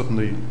there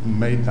suddenly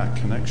made that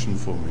connection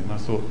for me, and I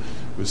thought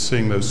we're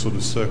seeing those sort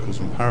of circles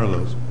and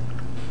parallels.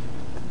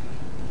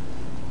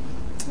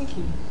 Thank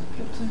you.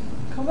 Got to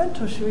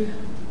comment, or should we?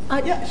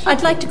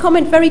 I'd like to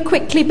comment very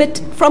quickly, but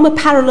from a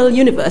parallel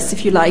universe,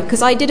 if you like,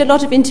 because I did a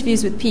lot of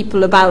interviews with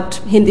people about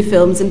Hindi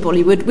films and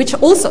Bollywood, which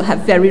also have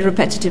very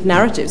repetitive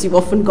narratives. You've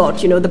often got,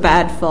 the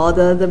bad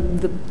father,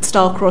 the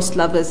star-crossed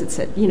lovers,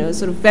 etc.,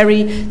 sort of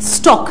very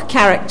stock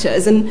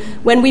characters. And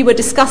when we were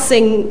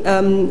discussing,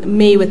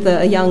 me with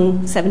a young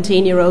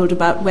 17-year-old,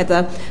 about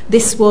whether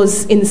this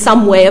was in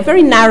some way a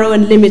very narrow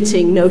and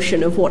limiting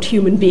notion of what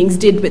human beings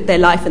did with their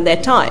life and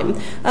their time,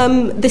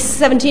 this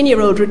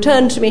 17-year-old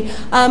returned to me,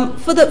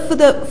 for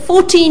the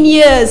 14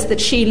 years that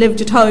she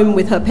lived at home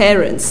with her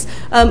parents,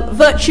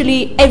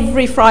 virtually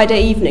every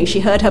Friday evening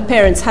she heard her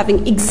parents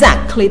having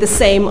exactly the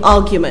same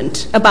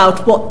argument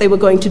about what they were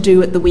going to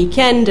do at the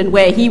weekend and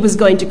where he was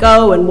going to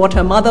go and what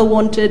her mother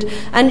wanted.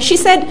 And she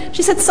said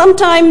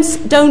sometimes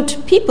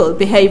don't people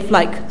behave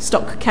like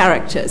stock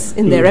characters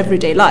in their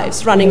everyday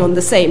lives, running on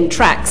the same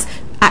tracks,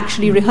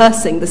 actually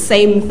rehearsing the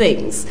same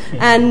things.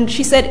 And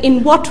she said,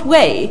 in what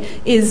way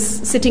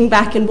is sitting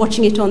back and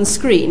watching it on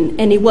screen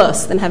any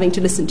worse than having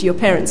to listen to your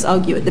parents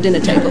argue at the dinner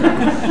table?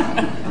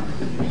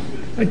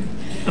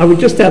 I would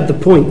just add the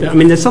point that,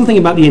 there's something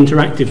about the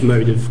interactive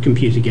mode of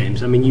computer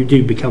games. You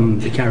do become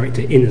the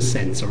character in a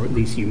sense, or at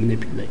least you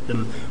manipulate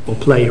them or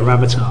play your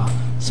avatar.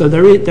 So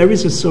there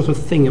is a sort of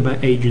thing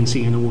about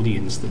agency and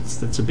audience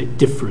that's a bit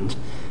different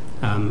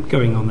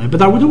going on there.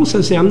 But I would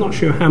also say I'm not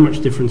sure how much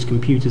difference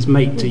computers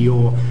make to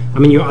your...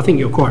 I think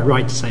you're quite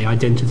right to say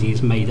identity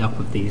is made up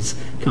of these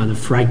kind of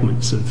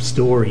fragments of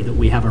story that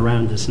we have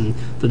around us and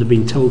that have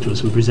been told to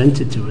us and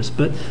presented to us.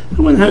 But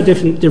I wonder how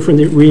different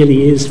it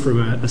really is from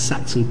a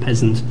Saxon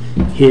peasant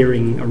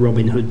hearing a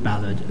Robin Hood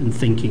ballad and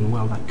thinking,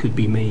 well, that could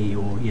be me,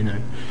 or,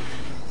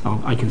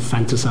 I can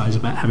fantasize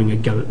about having a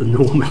go at the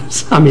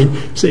Normans.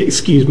 So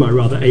excuse my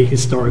rather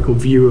ahistorical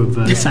view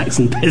of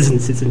Saxon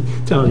peasants. It's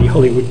entirely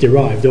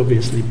Hollywood-derived,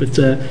 obviously. But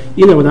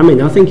you know what I mean?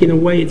 I think in a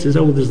way it's as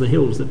old as the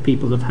hills that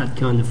people have had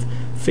kind of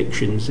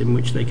fictions in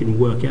which they can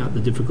work out the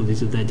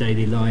difficulties of their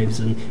daily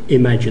lives and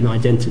imagine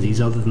identities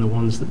other than the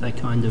ones that they're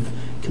kind of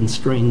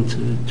constrained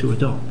to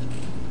adopt.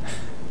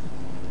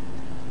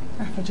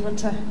 Rafa, do you want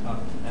to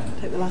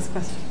take the last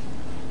question?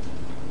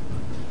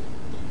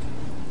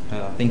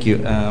 Thank you.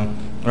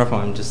 Rafa,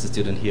 I'm just a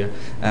student here.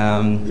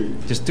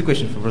 Just two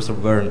questions for Professor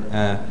Byrne,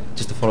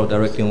 just to follow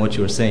directly on what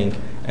you were saying.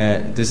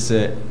 This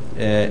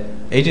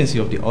agency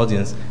of the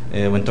audience,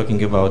 when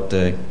talking about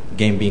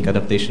game being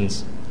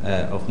adaptations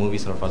of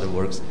movies or of other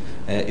works,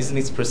 isn't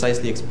it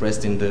precisely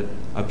expressed in the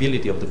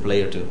ability of the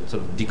player to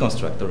sort of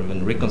deconstruct or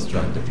even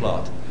reconstruct the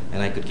plot?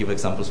 And I could give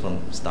examples from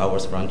Star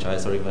Wars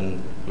franchise or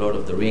even Lord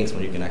of the Rings,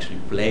 where you can actually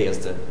play as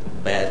the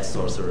bad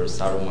sorcerer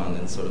Saruman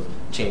and sort of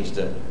change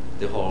the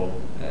whole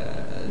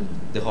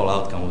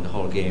outcome of the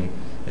whole game.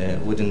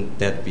 Wouldn't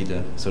that be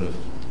the sort of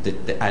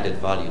the added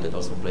value that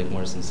also Blake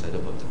Morrison said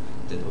about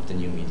the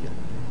new media?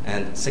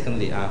 And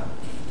secondly,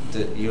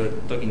 you're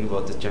talking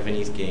about the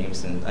Japanese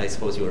games, and I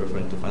suppose you were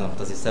referring to Final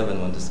Fantasy VII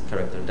when this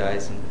character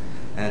dies.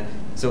 And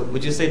so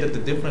would you say that the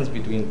difference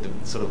between the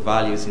sort of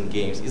values in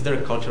games, is there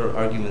a cultural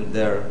argument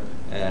there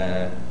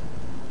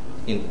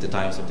in the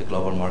times of the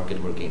global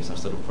market where games are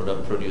sort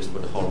of produced for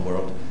the whole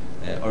world?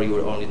 Or you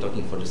were only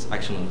talking for this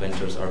action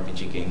adventures,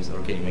 RPG games,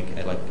 or can you make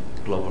a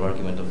global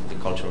argument of the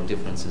cultural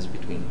differences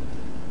between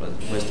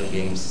Western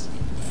games,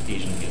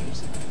 Asian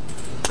games?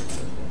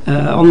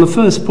 On the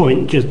first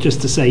point,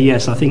 just to say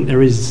yes, I think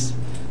there is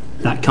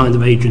that kind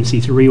of agency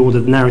to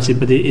reorder the narrative,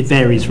 but it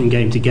varies from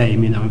game to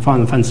game. And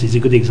Final Fantasy is a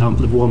good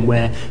example of one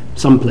where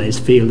some players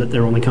feel that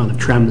they're on a kind of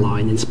tram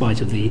line in spite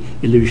of the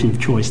illusion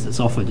of choice that's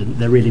offered, and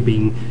they're really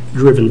being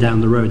driven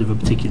down the road of a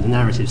particular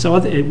narrative. So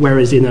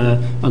whereas in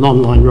an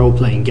online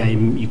role-playing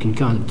game, you can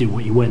kind of do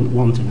what you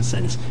want in a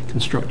sense,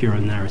 construct your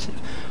own narrative.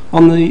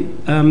 On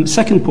the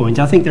second point,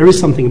 I think there is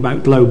something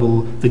about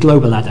the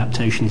global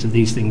adaptations of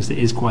these things that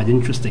is quite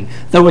interesting.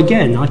 Though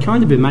again, I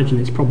kind of imagine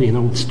it's probably an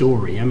old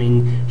story.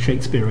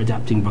 Shakespeare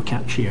adapting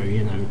Boccaccio,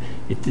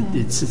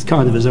 it's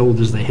kind of as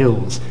old as the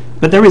hills.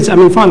 But there is,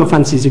 Final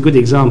Fantasy is a good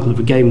example of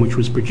a game which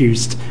was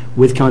produced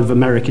with kind of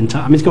American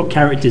it's got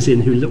characters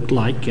in who looked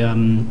like,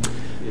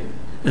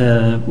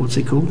 what's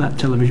it called, that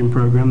television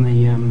program,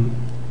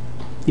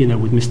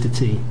 with Mr.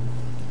 T.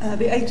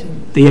 The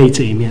A-Team. The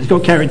A-Team, yeah. It's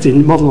got characters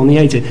model on the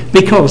A-Team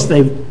because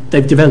they've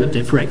developed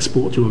it for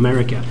export to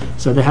America.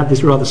 So they have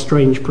this rather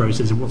strange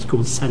process of what's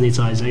called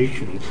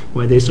sanitization,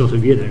 where they sort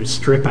of,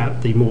 strip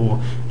out the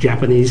more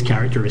Japanese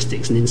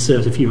characteristics and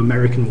insert a few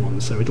American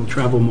ones so it'll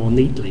travel more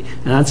neatly.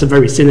 And that's a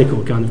very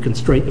cynical kind of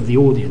constraint of the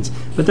audience.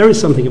 But there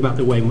is something about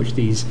the way in which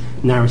these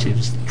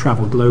narratives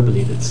travel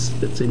globally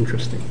that's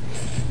interesting.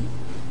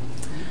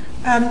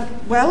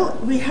 Well,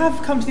 we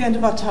have come to the end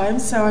of our time,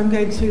 so I'm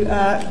going to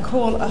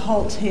call a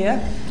halt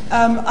here.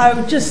 I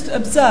would just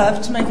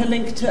observe to make a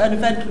link to an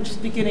event which is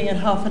beginning in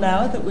half an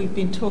hour that we've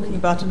been talking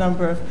about a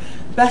number of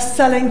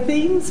best-selling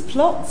themes,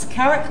 plots,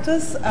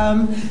 characters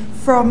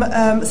from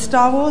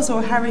Star Wars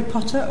or Harry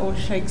Potter or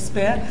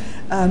Shakespeare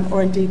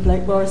or indeed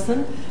Blake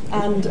Morrison.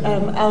 And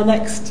our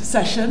next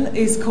session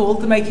is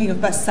called The Making of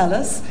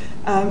Bestsellers,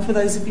 for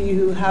those of you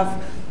who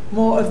have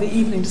more of the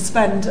evening to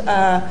spend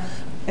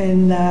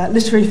in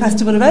literary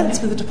festival events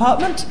with the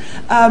department.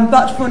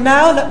 But for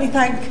now, let me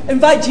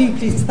invite you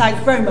please to thank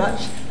very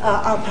much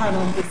our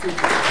panel this evening.